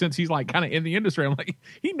 especially since he's like kind of in the industry. I'm like,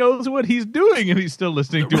 he knows what he's doing and he's still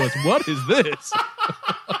listening to us. What is this?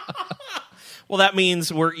 Well, that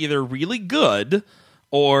means we're either really good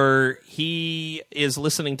or he is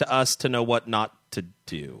listening to us to know what not to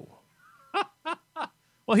do.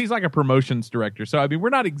 Well, he's like a promotions director. So, I mean, we're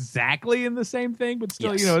not exactly in the same thing, but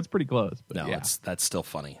still, yes. It's pretty close. But no, yeah. That's still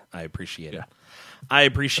funny. I appreciate it. I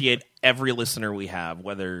appreciate every listener we have,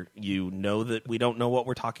 whether you know that we don't know what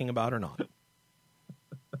we're talking about or not.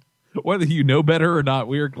 Whether you know better or not,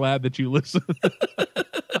 we are glad that you listen.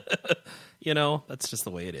 That's just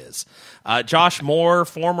the way it is. Josh Moore,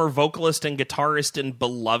 former vocalist and guitarist in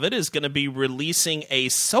Beloved, is going to be releasing a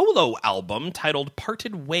solo album titled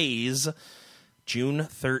Parted Ways June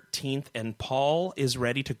 13th, and Paul is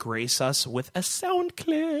ready to grace us with a sound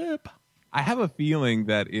clip. I have a feeling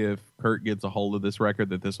that if Kurt gets a hold of this record,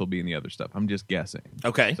 that this will be in the other stuff. I'm just guessing.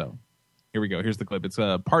 Okay. So here we go. Here's the clip. It's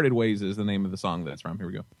Parted Ways is the name of the song that's from. Here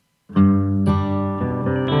we go.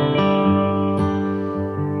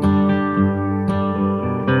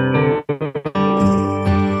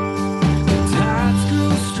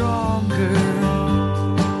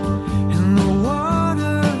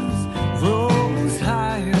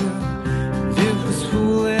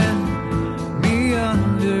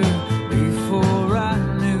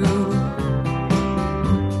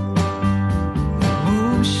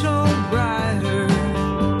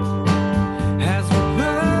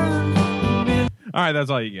 All right, that's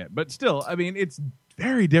all you get. But still, I mean, it's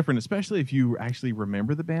very different, especially if you actually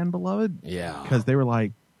remember the band Beloved. Yeah. Because they were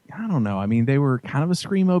like, I don't know. I mean, they were kind of a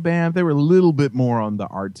screamo band. They were a little bit more on the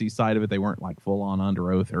artsy side of it. They weren't like full on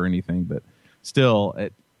Under Oath or anything. But still,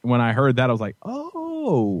 when I heard that, I was like,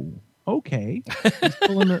 oh, okay. He's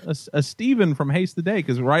pulling a Steven from Haste the Day.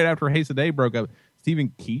 Because right after Haste the Day broke up,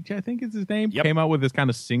 Stephen Keach, I think is his name, came out with this kind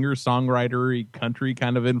of singer-songwriter-y country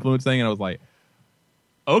kind of influence thing. And I was like,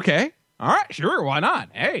 okay. All right, sure, why not?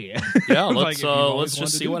 Hey. Yeah, let's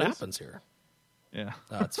just see what happens here. Yeah.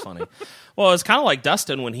 That's funny. Well, it's kind of like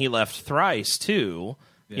Dustin when he left Thrice, too,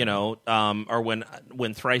 or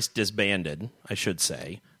when Thrice disbanded, I should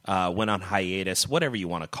say, went on hiatus, whatever you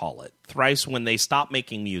want to call it. Thrice, when they stopped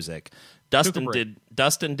making music, Dustin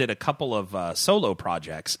did a couple of solo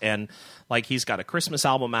projects, and like he's got a Christmas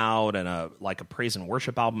album out and a praise and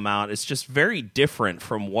worship album out. It's just very different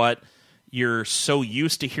from what you're so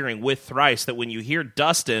used to hearing with Thrice, that when you hear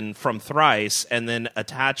Dustin from Thrice and then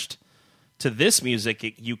attached to this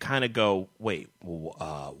music, you kind of go, wait,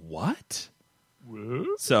 what?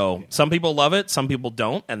 So some people love it, some people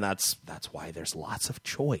don't, and that's why there's lots of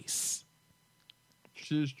choice. Which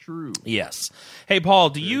is true. Yes. Hey,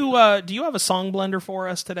 Paul, do you have a song blender for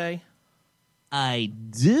us today? I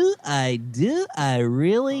do, I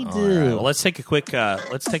really do. All right, well, let's take a quick.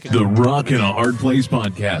 The Rock in a Hard Place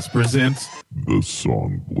podcast presents the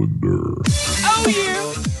Song Blender. Oh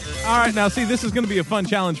yeah! All right, now see, this is going to be a fun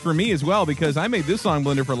challenge for me as well, because I made this song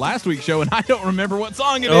blender for last week's show and I don't remember what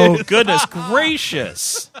song it is. Oh goodness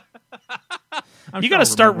gracious! You got to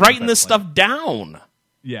start writing this stuff down.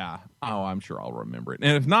 Yeah. Oh, I'm sure I'll remember it.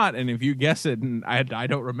 And if not, and if you guess it and I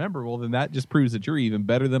don't remember, well, then that just proves that you're even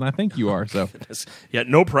better than I think you are. So, yeah,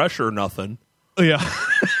 no pressure, nothing. Yeah.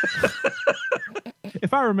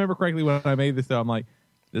 If I remember correctly when I made this, though, I'm like,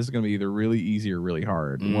 This is going to be either really easy or really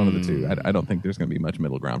hard. One of the two. I don't think there's going to be much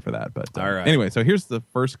middle ground for that. But All right. Anyway, so here's the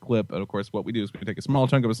first clip. And of course, what we do is we take a small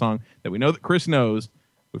chunk of a song that we know that Chris knows.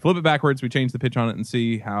 We flip it backwards. We change the pitch on it and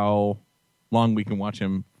see how long we can watch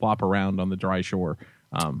him flop around on the dry shore.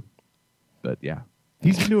 But yeah,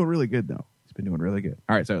 he's been doing really good though. He's been doing really good.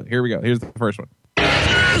 All right, so here we go. Here's the first one.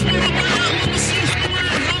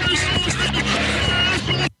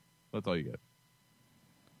 That's all you get.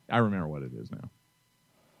 I remember what it is now.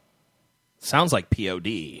 Sounds like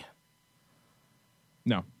POD.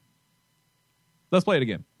 No. Let's play it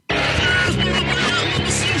again. All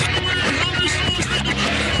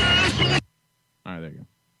right, there you go.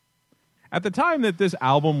 At the time that this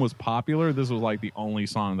album was popular, this was like the only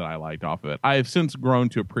song that I liked off of it. I have since grown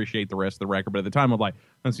to appreciate the rest of the record, but at the time, I'm like,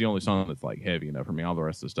 that's the only song that's like heavy enough for me. All the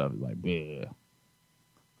rest of the stuff is like, bleh.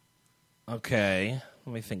 Okay,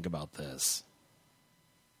 let me think about this.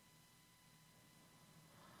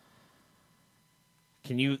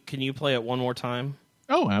 Can you play it one more time?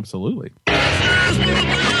 Oh, absolutely.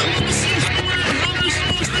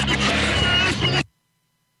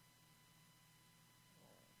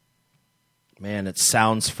 Man, it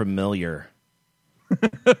sounds familiar.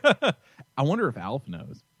 I wonder if Alf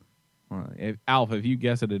knows. Alf, if you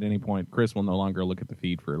guess it at any point, Chris will no longer look at the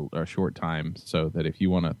feed for a short time, so that if you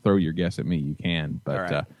want to throw your guess at me, you can. But All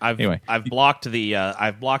right. anyway, I've blocked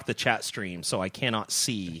the chat stream, so I cannot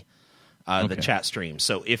see the chat stream.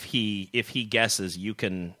 So if he guesses, you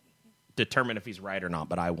can determine if he's right or not.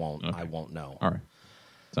 But I won't. Okay. I won't know. All right,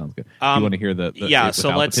 sounds good. You want to hear the yeah? So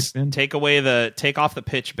without the let's pitch bend? take off the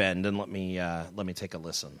pitch bend and let me take a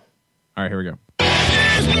listen. All right, here we go.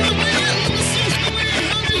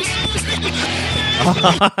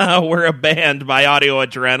 We're a band by Audio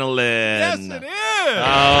Adrenaline. Yes, it is.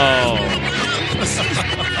 Oh.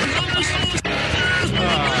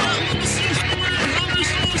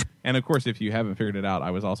 And of course, if you haven't figured it out,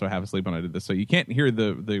 I was also half asleep when I did this, so you can't hear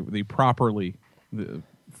the properly the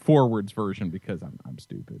forwards version because I'm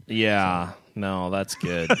stupid. Yeah, no, that's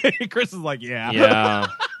good. Chris is like, yeah, yeah.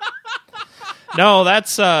 No,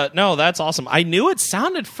 that's awesome. I knew it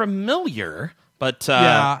sounded familiar, but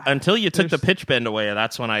until you took the pitch bend away,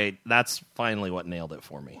 that's finally what nailed it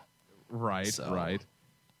for me. Right, So. right.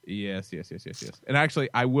 Yes. And actually,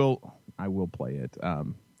 I will play it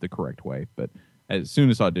the correct way, but as soon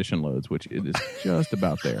as Audition loads, which it is just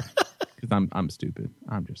about there, because I'm stupid.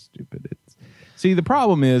 I'm just stupid. See, the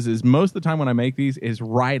problem is most of the time when I make these is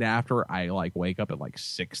right after I like wake up at like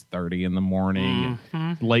 6:30 in the morning.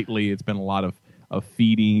 Mm-hmm. Lately, it's been a lot of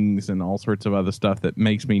feedings and all sorts of other stuff that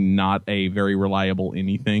makes me not a very reliable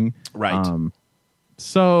anything. Right.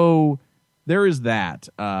 So there is that.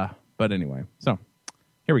 But anyway, so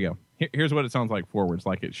here we go. Here's what it sounds like forwards,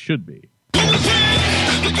 like it should be.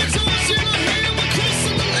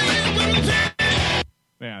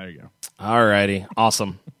 Yeah, there you go. All righty,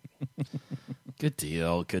 awesome. Good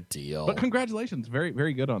deal. But congratulations, very,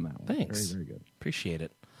 very good on that one. Thanks. Very, very good. Appreciate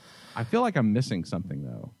it. I feel like I'm missing something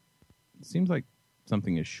though. It seems like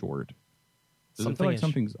something is short. Does it feel like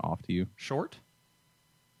something's off to you? Short?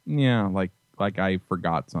 Yeah, like I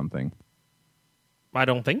forgot something. I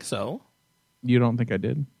don't think so. You don't think I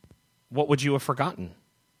did? What would you have forgotten?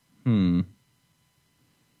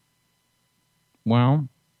 Well.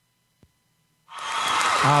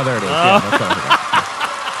 Oh, there it is. Yeah, that's what I forgot.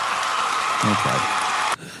 Okay.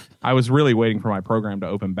 I was really waiting for my program to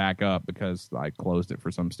open back up because I closed it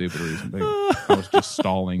for some stupid reason. I was just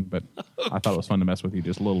stalling, but I thought it was fun to mess with you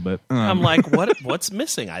just a little bit. I'm like, what's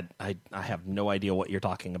missing? I have no idea what you're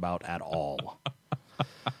talking about at all.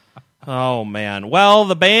 Oh, man. Well,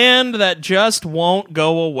 the band that just won't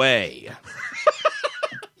go away.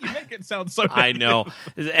 You make it sound so I know.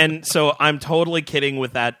 And so I'm totally kidding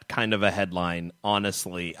with that kind of a headline,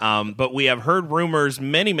 honestly. But we have heard rumors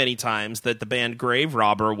many, many times that the band Grave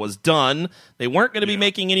Robber was done. They weren't going to be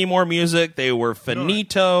making any more music. They were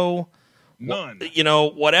finito. None.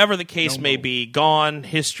 Whatever the case may be, gone,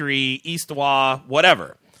 history, Eastwa,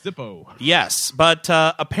 whatever. Zippo. Yes, but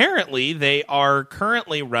apparently they are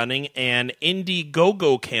currently running an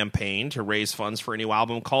Indiegogo campaign to raise funds for a new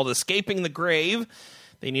album called Escaping the Grave.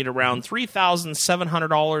 They need around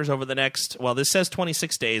 $3,700 over the next, well, this says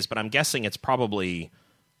 26 days, but I'm guessing it's probably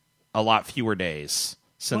a lot fewer days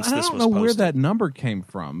since this was posted. I don't know where that number came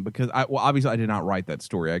from because, obviously I did not write that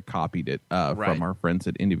story. I copied it from our friends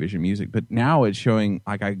at Indie Music. But now it's showing,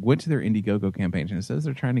 like I went to their Indiegogo campaign and it says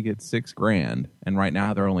they're trying to get $6,000. And right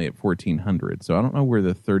now they're only at $1,400. So I don't know where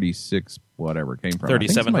the 36 whatever came from.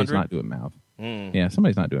 3,700? Somebody's not doing math. Yeah,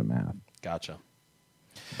 somebody's not doing math. Gotcha.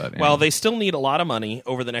 But Well, they still need a lot of money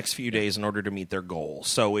over the next few days in order to meet their goal.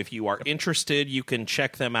 So if you are interested, you can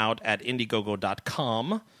check them out at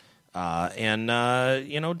Indiegogo.com and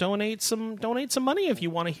donate some money if you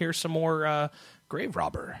want to hear some more Grave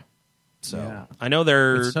Robber. So I know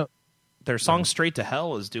their song "Straight to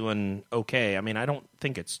Hell" is doing okay. I mean, I don't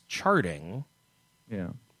think it's charting. Yeah,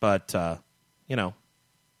 but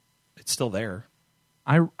it's still there.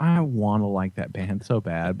 I want to like that band so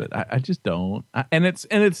bad, but I just don't. And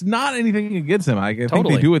it's not anything against them. I think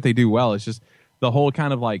they do what they do well. It's just the whole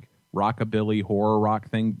kind of like rockabilly horror rock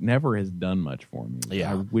thing never has done much for me.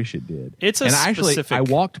 Yeah. I wish it did. It's a specific... I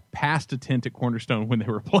walked past a tent at Cornerstone when they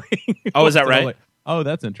were playing. Oh, is that right? Like, oh,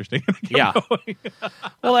 that's interesting. Yeah.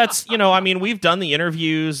 Well, that's, I mean, we've done the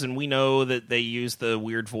interviews and we know that they use the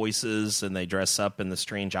weird voices and they dress up in the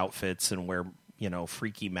strange outfits and wear,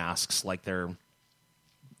 freaky masks like they're,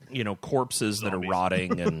 corpses that are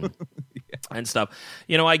rotting and and stuff.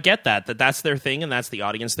 I get that's their thing and that's the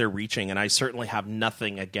audience they're reaching. And I certainly have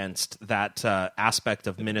nothing against that aspect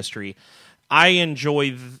of ministry. I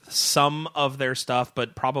enjoy some of their stuff,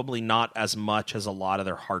 but probably not as much as a lot of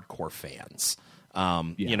their hardcore fans.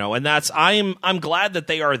 And that's I'm glad that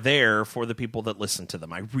they are there for the people that listen to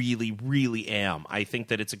them. I really, really am. I think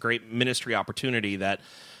that it's a great ministry opportunity that,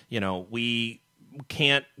 we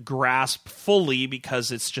can't grasp fully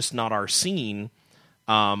because it's just not our scene.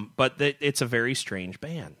 But it's a very strange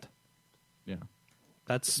band. Yeah.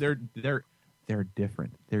 They're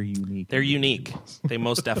different. They're unique. They're unique. They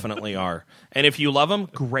most definitely are. And if you love them,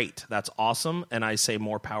 great. That's awesome. And I say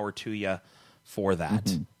more power to you for that.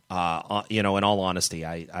 Mm-hmm. In all honesty,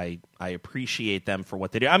 I appreciate them for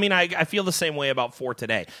what they do. I mean, I feel the same way about For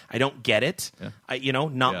Today. I don't get it. Yeah.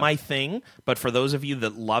 Not my thing. But for those of you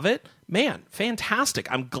that love it, man,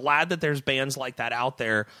 fantastic. I'm glad that there's bands like that out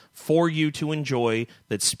there for you to enjoy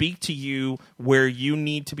that speak to you where you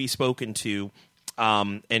need to be spoken to,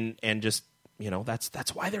 and just.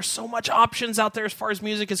 That's why there's so much options out there as far as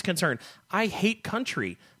music is concerned. I hate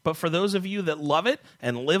country, but for those of you that love it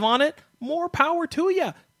and live on it, more power to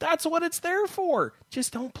you. That's what it's there for.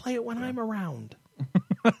 Just don't play it when I'm around.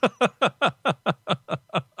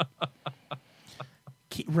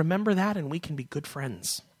 Remember that, and we can be good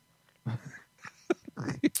friends.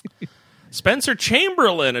 Spencer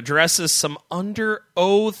Chamberlain addresses some under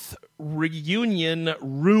oath reunion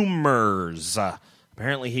rumors.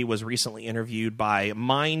 Apparently, he was recently interviewed by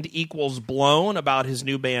Mind Equals Blown about his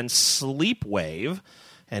new band Sleepwave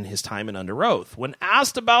and his time in Under Oath. When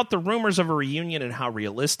asked about the rumors of a reunion and how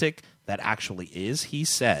realistic that actually is, he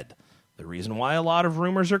said, "The reason why a lot of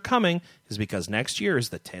rumors are coming is because next year is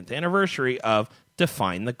the 10th anniversary of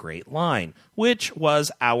Define the Great Line, which was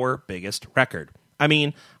our biggest record. I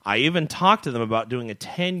mean, I even talked to them about doing a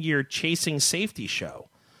 10-year Chasing Safety show.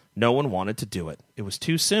 No one wanted to do it. It was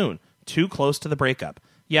too soon. Too close to the breakup.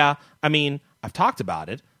 Yeah, I mean, I've talked about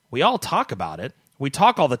it. We all talk about it. We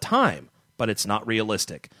talk all the time, but it's not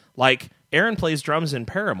realistic. Like, Aaron plays drums in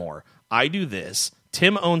Paramore. I do this.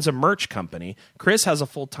 Tim owns a merch company. Chris has a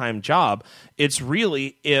full-time job. It's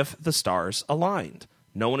really if the stars aligned.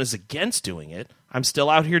 No one is against doing it. I'm still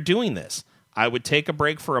out here doing this. I would take a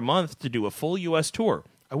break for a month to do a full U.S. tour.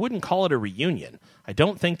 I wouldn't call it a reunion. I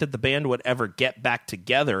don't think that the band would ever get back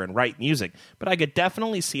together and write music, but I could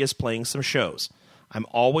definitely see us playing some shows. I'm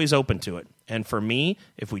always open to it. And for me,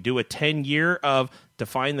 if we do a 10-year of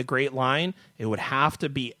Define the Great Line, it would have to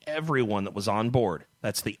be everyone that was on board.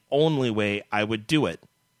 That's the only way I would do it,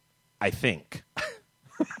 I think."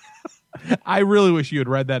 I really wish you had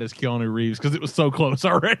read that as Keanu Reeves because it was so close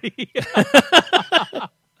already.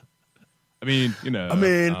 I mean,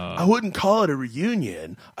 I wouldn't call it a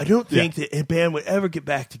reunion. I don't think that a band would ever get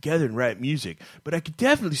back together and write music, but I could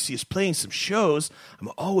definitely see us playing some shows. I'm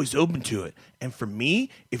always open to it. And for me,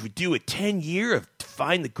 if we do a 10-year of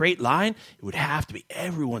Define the Great Line, it would have to be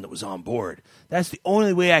everyone that was on board. That's the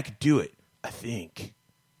only way I could do it, I think.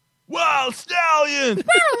 Wild Stallions!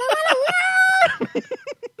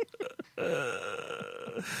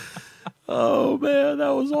 Oh, man, that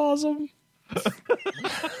was awesome.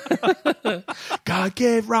 God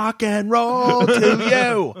gave rock and roll to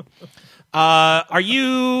you. Are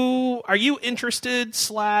you interested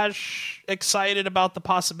 / excited about the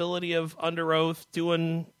possibility of Under Oath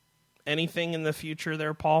doing anything in the future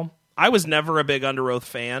there, Paul? I was never a big Under Oath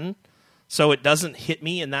fan, so it doesn't hit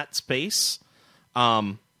me in that space.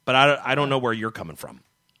 But I don't know where you're coming from.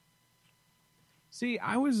 See,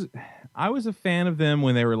 I was a fan of them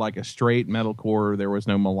when they were like a straight metalcore. There was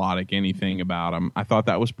no melodic anything about them. I thought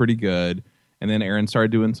that was pretty good. And then Aaron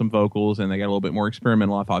started doing some vocals, and they got a little bit more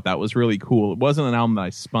experimental. I thought that was really cool. It wasn't an album that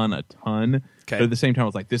I spun a ton, but at the same time, I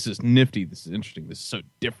was like, this is nifty. This is interesting. This is so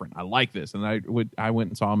different. I like this. And I went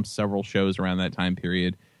and saw him several shows around that time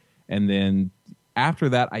period. And then after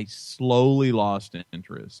that, I slowly lost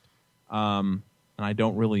interest. And I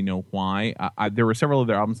don't really know why. There were several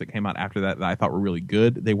other albums that came out after that I thought were really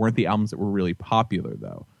good. They weren't the albums that were really popular,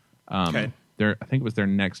 though. I think it was their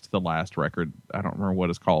next to the last record. I don't remember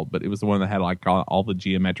what it's called, but it was the one that had like all the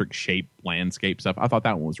geometric shape landscape stuff. I thought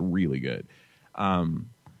that one was really good.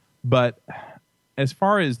 But as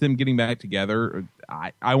far as them getting back together,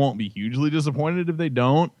 I won't be hugely disappointed if they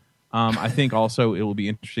don't. I think also it will be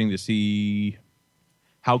interesting to see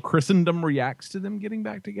how Christendom reacts to them getting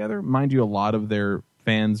back together. Mind you, a lot of their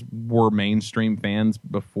fans were mainstream fans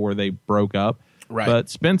before they broke up. Right. But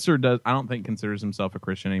Spencer I don't think considers himself a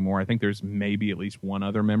Christian anymore. I think there's maybe at least one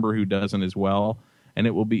other member who doesn't as well. And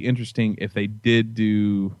it will be interesting if they did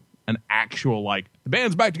do an actual, like, the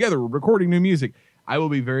band's back together, we're recording new music. I will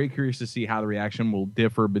be very curious to see how the reaction will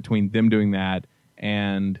differ between them doing that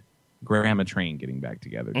and Grandma Train getting back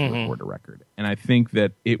together to record a record. And I think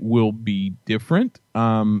that it will be different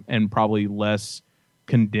and probably less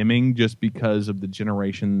condemning just because of the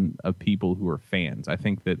generation of people who are fans. I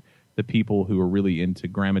think that the people who are really into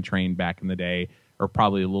Grandma Train back in the day are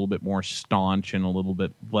probably a little bit more staunch and a little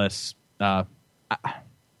bit less, I'm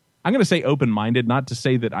going to say open-minded, not to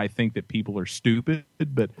say that I think that people are stupid,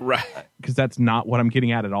 but because that's not what I'm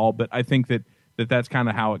getting at all. But I think that's kind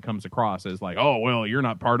of how it comes across as like, oh, well, you're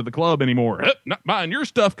not part of the club anymore. Not buying your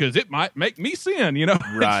stuff because it might make me sin, you know?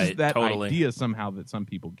 Right, it's just that totally. idea somehow that some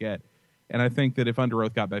people get. And I think that if Under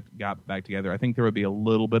Oath got back together, I think there would be a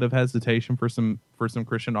little bit of hesitation for some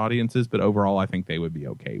Christian audiences, but overall, I think they would be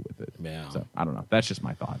okay with it. Yeah. So I don't know. That's just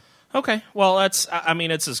my thought. Okay. Well, it's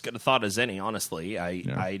as good a thought as any, honestly.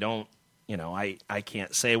 I don't, I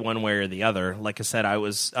can't say one way or the other. Like I said,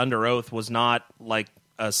 Under Oath was not like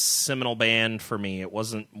a seminal band for me. It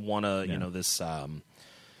wasn't one of, this,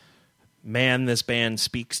 man, this band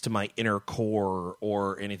speaks to my inner core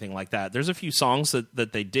or anything like that. There's a few songs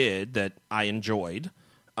that they did that I enjoyed.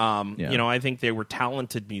 I think they were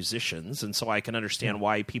talented musicians, and so I can understand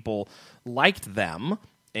why people liked them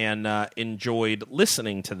and enjoyed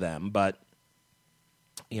listening to them. But,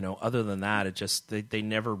 other than that, it just they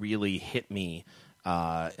never really hit me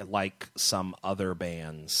like some other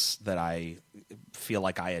bands that I feel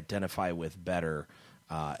like I identify with better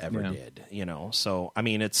ever did. So,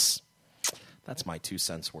 that's my 2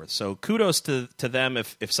 cents worth. So kudos to them.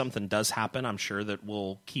 If something does happen, I'm sure that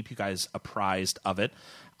we'll keep you guys apprised of it.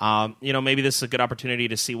 Maybe this is a good opportunity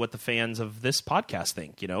to see what the fans of this podcast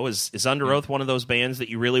think. Is Under Oath one of those bands that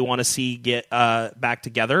you really want to see get back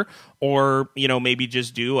together? Or, maybe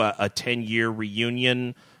just do a 10-year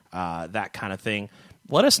reunion, that kind of thing.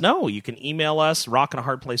 Let us know. You can email us,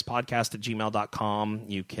 rockinahardplacepodcast@gmail.com.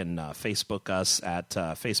 You can Facebook us at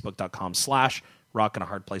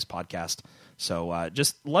facebook.com/rockinahardplacepodcast. So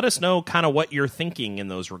just let us know kind of what you're thinking in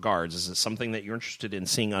those regards. Is it something that you're interested in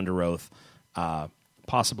seeing Under Oath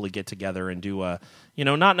possibly get together and do a,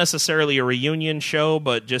 not necessarily a reunion show,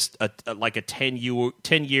 but just like a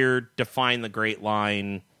 10-year define the great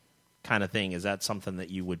line kind of thing? Is that something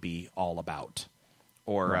that you would be all about?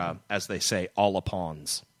 Or, as they say, all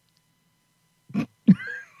upons?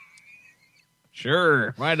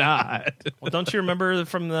 Sure, why not? Well, don't you remember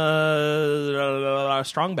from the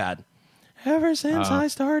Strong Bad? Ever since I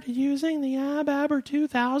started using the ABABR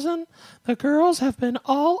 2000, the girls have been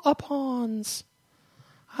all upons.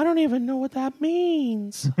 I don't even know what that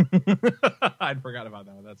means. I'd forgot about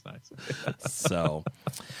that one. That's nice. So,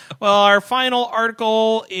 well, our final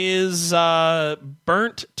article is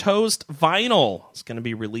Burnt Toast Vinyl. It's going to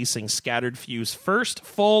be releasing Scattered Few's first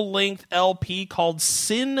full-length LP called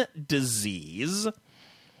Sin Disease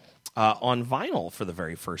on vinyl for the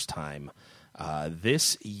very first time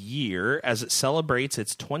this year as it celebrates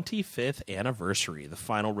its 25th anniversary. The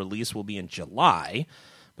final release will be in July.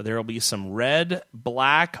 But there will be some red,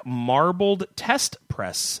 black, marbled test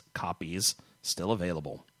press copies still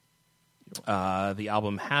available. The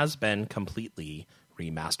album has been completely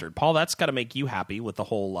remastered. Paul, that's got to make you happy with the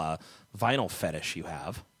whole vinyl fetish you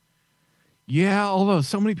have. Yeah, although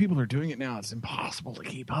so many people are doing it now, it's impossible to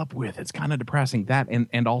keep up with. It's kind of depressing. That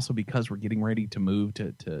and also because we're getting ready to move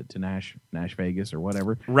to Nash Vegas or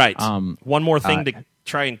whatever. Right. One more thing to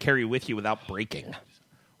try and carry with you without breaking.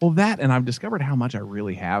 Well, that, and I've discovered how much I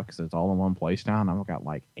really have because it's all in one place now, and I've got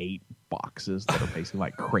like 8 boxes that are basically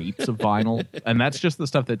like crates of vinyl, and that's just the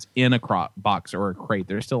stuff that's in a box or a crate.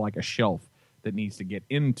 There's still like a shelf that needs to get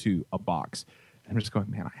into a box. I'm just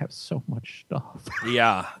going, man, I have so much stuff.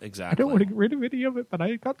 Yeah, I exactly. don't want to get rid of any of it, but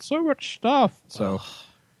I got so much stuff. So,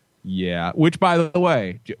 yeah. Which, by the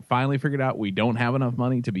way, finally figured out we don't have enough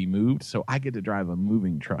money to be moved, so I get to drive a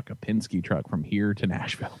moving truck, a Penske truck, from here to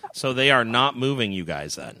Nashville. So they are not moving you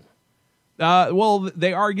guys then? Well,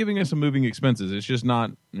 they are giving us some moving expenses. It's just not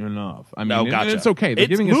enough. I mean, No, gotcha. it's okay. They're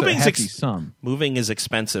giving us a hefty sum. Moving is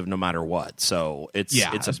expensive no matter what. So it's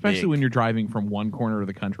especially when you're driving from one corner of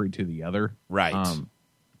the country to the other. Right.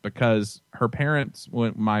 Because her parents,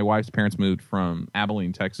 when my wife's parents moved from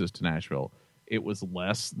Abilene, Texas to Nashville, it was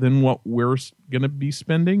less than what we're going to be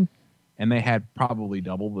spending. And they had probably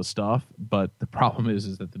double the stuff. But the problem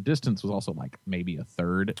is that the distance was also like maybe a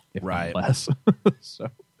third, if not less. So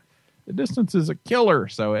the distance is a killer.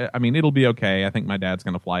 So, I mean, it'll be okay. I think my dad's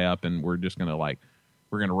going to fly up and we're just going to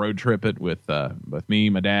we're going to road trip it with me,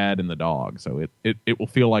 my dad, and the dog. So it will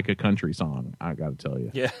feel like a country song, I got to tell you.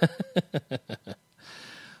 Yeah.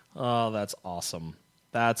 Oh, that's awesome.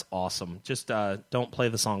 That's awesome. Just don't play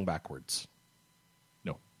the song backwards.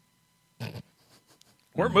 No.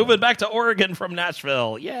 We're moving back to Oregon from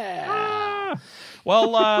Nashville. Yeah.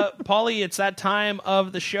 Well, Paulie, it's that time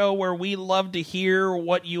of the show where we love to hear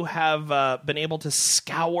what you have been able to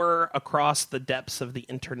scour across the depths of the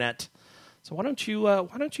internet. So why don't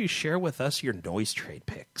you share with us your Noise Trade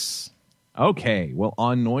picks? Okay, well,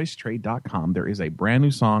 on noisetrade.com, there is a brand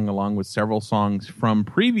new song along with several songs from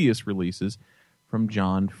previous releases from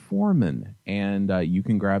John Foreman. And you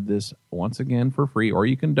can grab this once again for free, or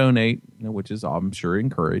you can donate, which is, I'm sure,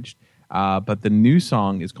 encouraged. But the new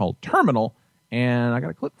song is called Terminal, and I got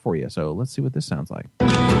a clip for you. So let's see what this sounds like.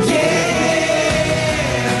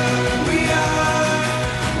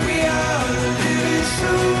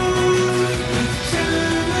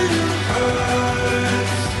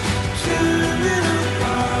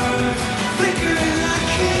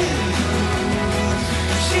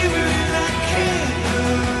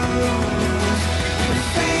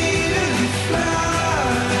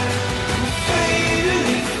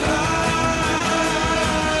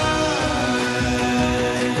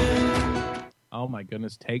 Oh my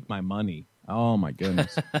goodness, take my money. Oh my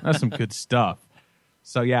goodness. That's some good stuff.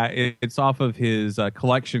 So yeah, it's off of his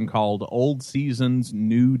collection called Old Seasons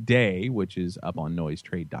New Day, which is up on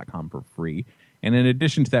noisetrade.com for free. And in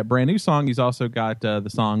addition to that brand new song, he's also got the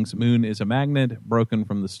songs Moon is a Magnet, Broken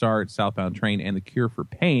from the Start, Southbound Train, and The Cure for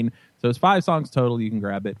Pain. So it's 5 songs total. You can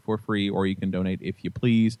grab it for free, or you can donate if you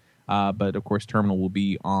please. But, of course, Terminal will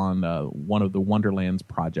be on one of the Wonderlands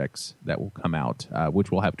projects that will come out,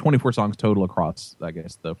 which will have 24 songs total across, I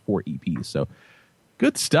guess, the 4 EPs. So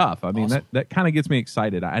good stuff. I mean, awesome. that kind of gets me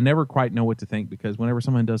excited. I never quite know what to think, because whenever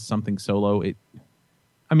someone does something solo,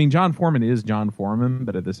 John Foreman is John Foreman,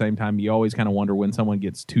 but at the same time, you always kind of wonder when someone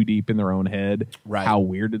gets too deep in their own head, how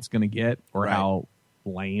weird it's going to get, or how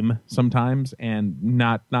lame sometimes, and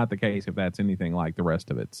not the case if that's anything like the rest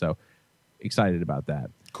of it. So excited about that.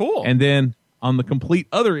 Cool. And then on the complete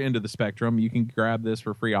other end of the spectrum, you can grab this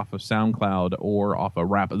for free off of SoundCloud or off of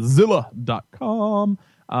Rapzilla.com.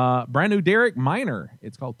 Brand new Derek Minor.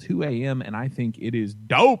 It's called 2 a.m., and I think it is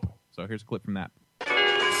dope. So here's a clip from that.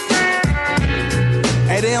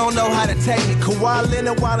 Hey, they don't know how to take me. Kawhi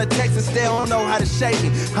Leonard while in Texas, they don't know how to shake me.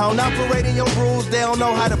 I don't operate in your rules, they don't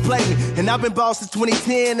know how to play me. And I've been boss since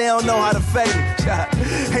 2010, they don't know how to fade me.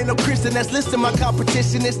 Ain't no Christian that's listed my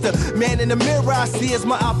competition. It's the man in the mirror I see as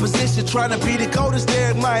my opposition. Trying to be the coldest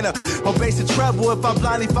Derek Minor. On base of trouble, if I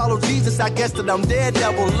blindly follow Jesus, I guess that I'm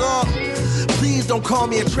daredevil. Look, please don't call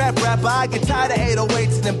me a trap rapper. I get tired of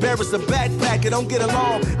 808s and embarrass a backpacker. Don't get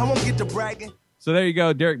along, I won't get to bragging. So there you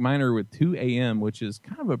go, Derek Minor with 2 a.m., which is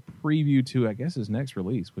kind of a preview to, I guess, his next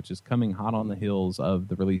release, which is coming hot on the heels of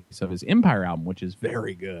the release of his Empire album, which is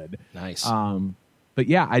very good. Nice. But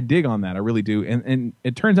yeah, I dig on that. I really do. And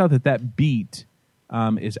it turns out that beat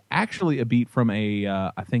is actually a beat from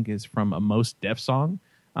I think is from a Mos Def song.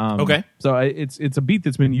 Okay. So it's a beat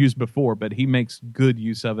that's been used before, but he makes good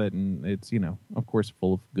use of it, and it's, of course,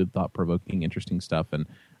 full of good, thought-provoking, interesting stuff, and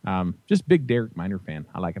just big Derek Minor fan.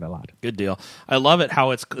 I like it a lot. Good deal. I love it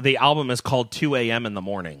how the album is called 2 a.m. in the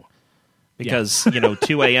morning, because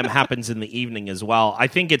 2 a.m. happens in the evening as well. I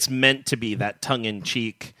think it's meant to be that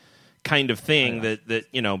tongue-in-cheek kind of thing that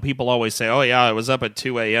people always say, oh yeah, I was up at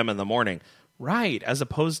 2 a.m. in the morning. Right, as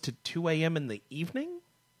opposed to 2 a.m. in the evening?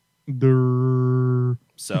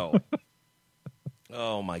 So,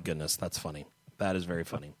 oh my goodness, that's funny. That is very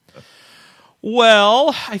funny.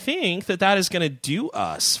 Well, I think that is going to do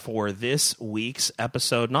us for this week's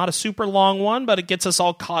episode. Not a super long one, but it gets us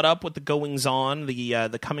all caught up with the goings-on,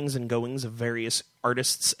 the comings and goings of various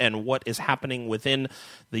artists and what is happening within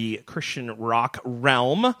the Christian rock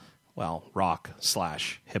realm.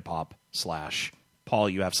 rock/hip-hop/ Paul,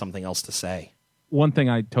 you have something else to say. One thing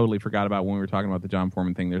I totally forgot about when we were talking about the John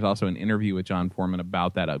Foreman thing, there's also an interview with John Foreman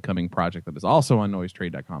about that upcoming project that is also on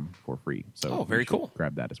noisetrade.com for free. So very cool.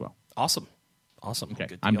 Grab that as well. Awesome. Okay,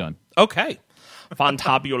 Good I'm deal. done. Okay.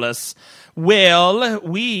 Fantabulous. Well,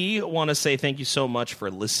 we want to say thank you so much for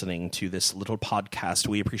listening to this little podcast.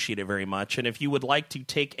 We appreciate it very much. And if you would like to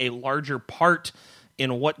take a larger part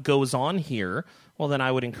in what goes on here, well, then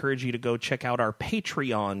I would encourage you to go check out our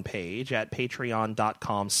Patreon page at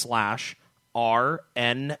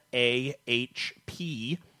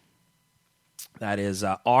patreon.com/RNAHP. That is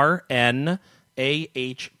RNAHP.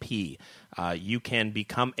 You can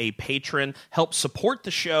become a patron, help support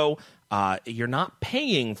the show. You're not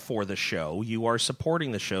paying for the show. You are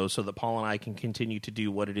supporting the show so that Paul and I can continue to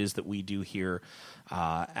do what it is that we do here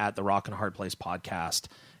at the Rock and Hard Place podcast.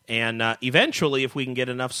 And eventually, if we can get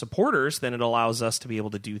enough supporters, then it allows us to be able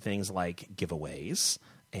to do things like giveaways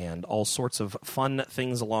and all sorts of fun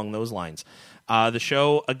things along those lines. The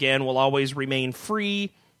show, again, will always remain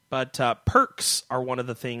free, but perks are one of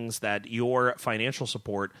the things that your financial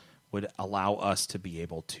support would allow us to be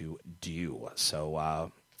able to do.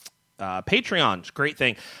 So Patreon, great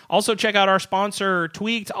thing. Also, check out our sponsor,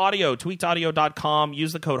 Tweaked Audio, tweakedaudio.com.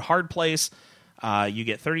 Use the code HARDPLACE. You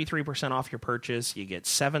get 33% off your purchase. You get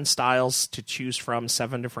 7 styles to choose from,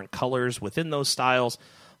 7 different colors within those styles.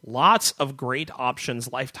 Lots of great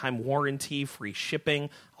options, lifetime warranty, free shipping,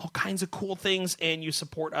 all kinds of cool things, and you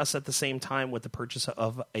support us at the same time with the purchase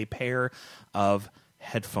of a pair of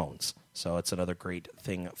headphones. So it's another great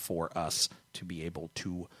thing for us to be able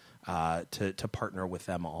to partner with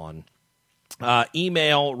them on.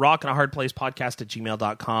 Email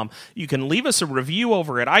rockandahardplacepodcast@gmail.com. You can leave us a review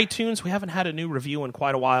over at iTunes. We haven't had a new review in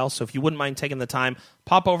quite a while, so if you wouldn't mind taking the time,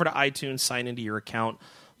 pop over to iTunes, sign into your account,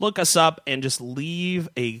 look us up, and just leave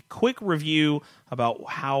a quick review about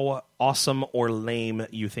how awesome or lame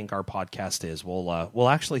you think our podcast is. We'll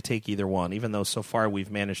actually take either one, even though so far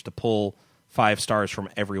we've managed to pull 5 stars from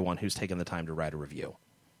everyone who's taken the time to write a review.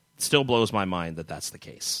 It still blows my mind that that's the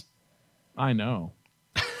case. I know.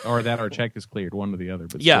 Or that our check is cleared, one or the other.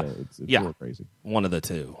 But yeah, still, it's a little crazy. One of the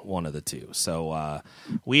two. So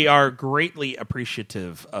we are greatly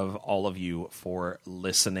appreciative of all of you for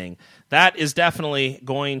listening. That is definitely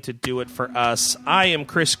going to do it for us. I am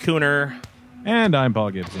Chris Cooner. And I'm Paul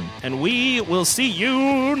Gibson. And we will see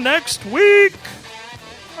you next week.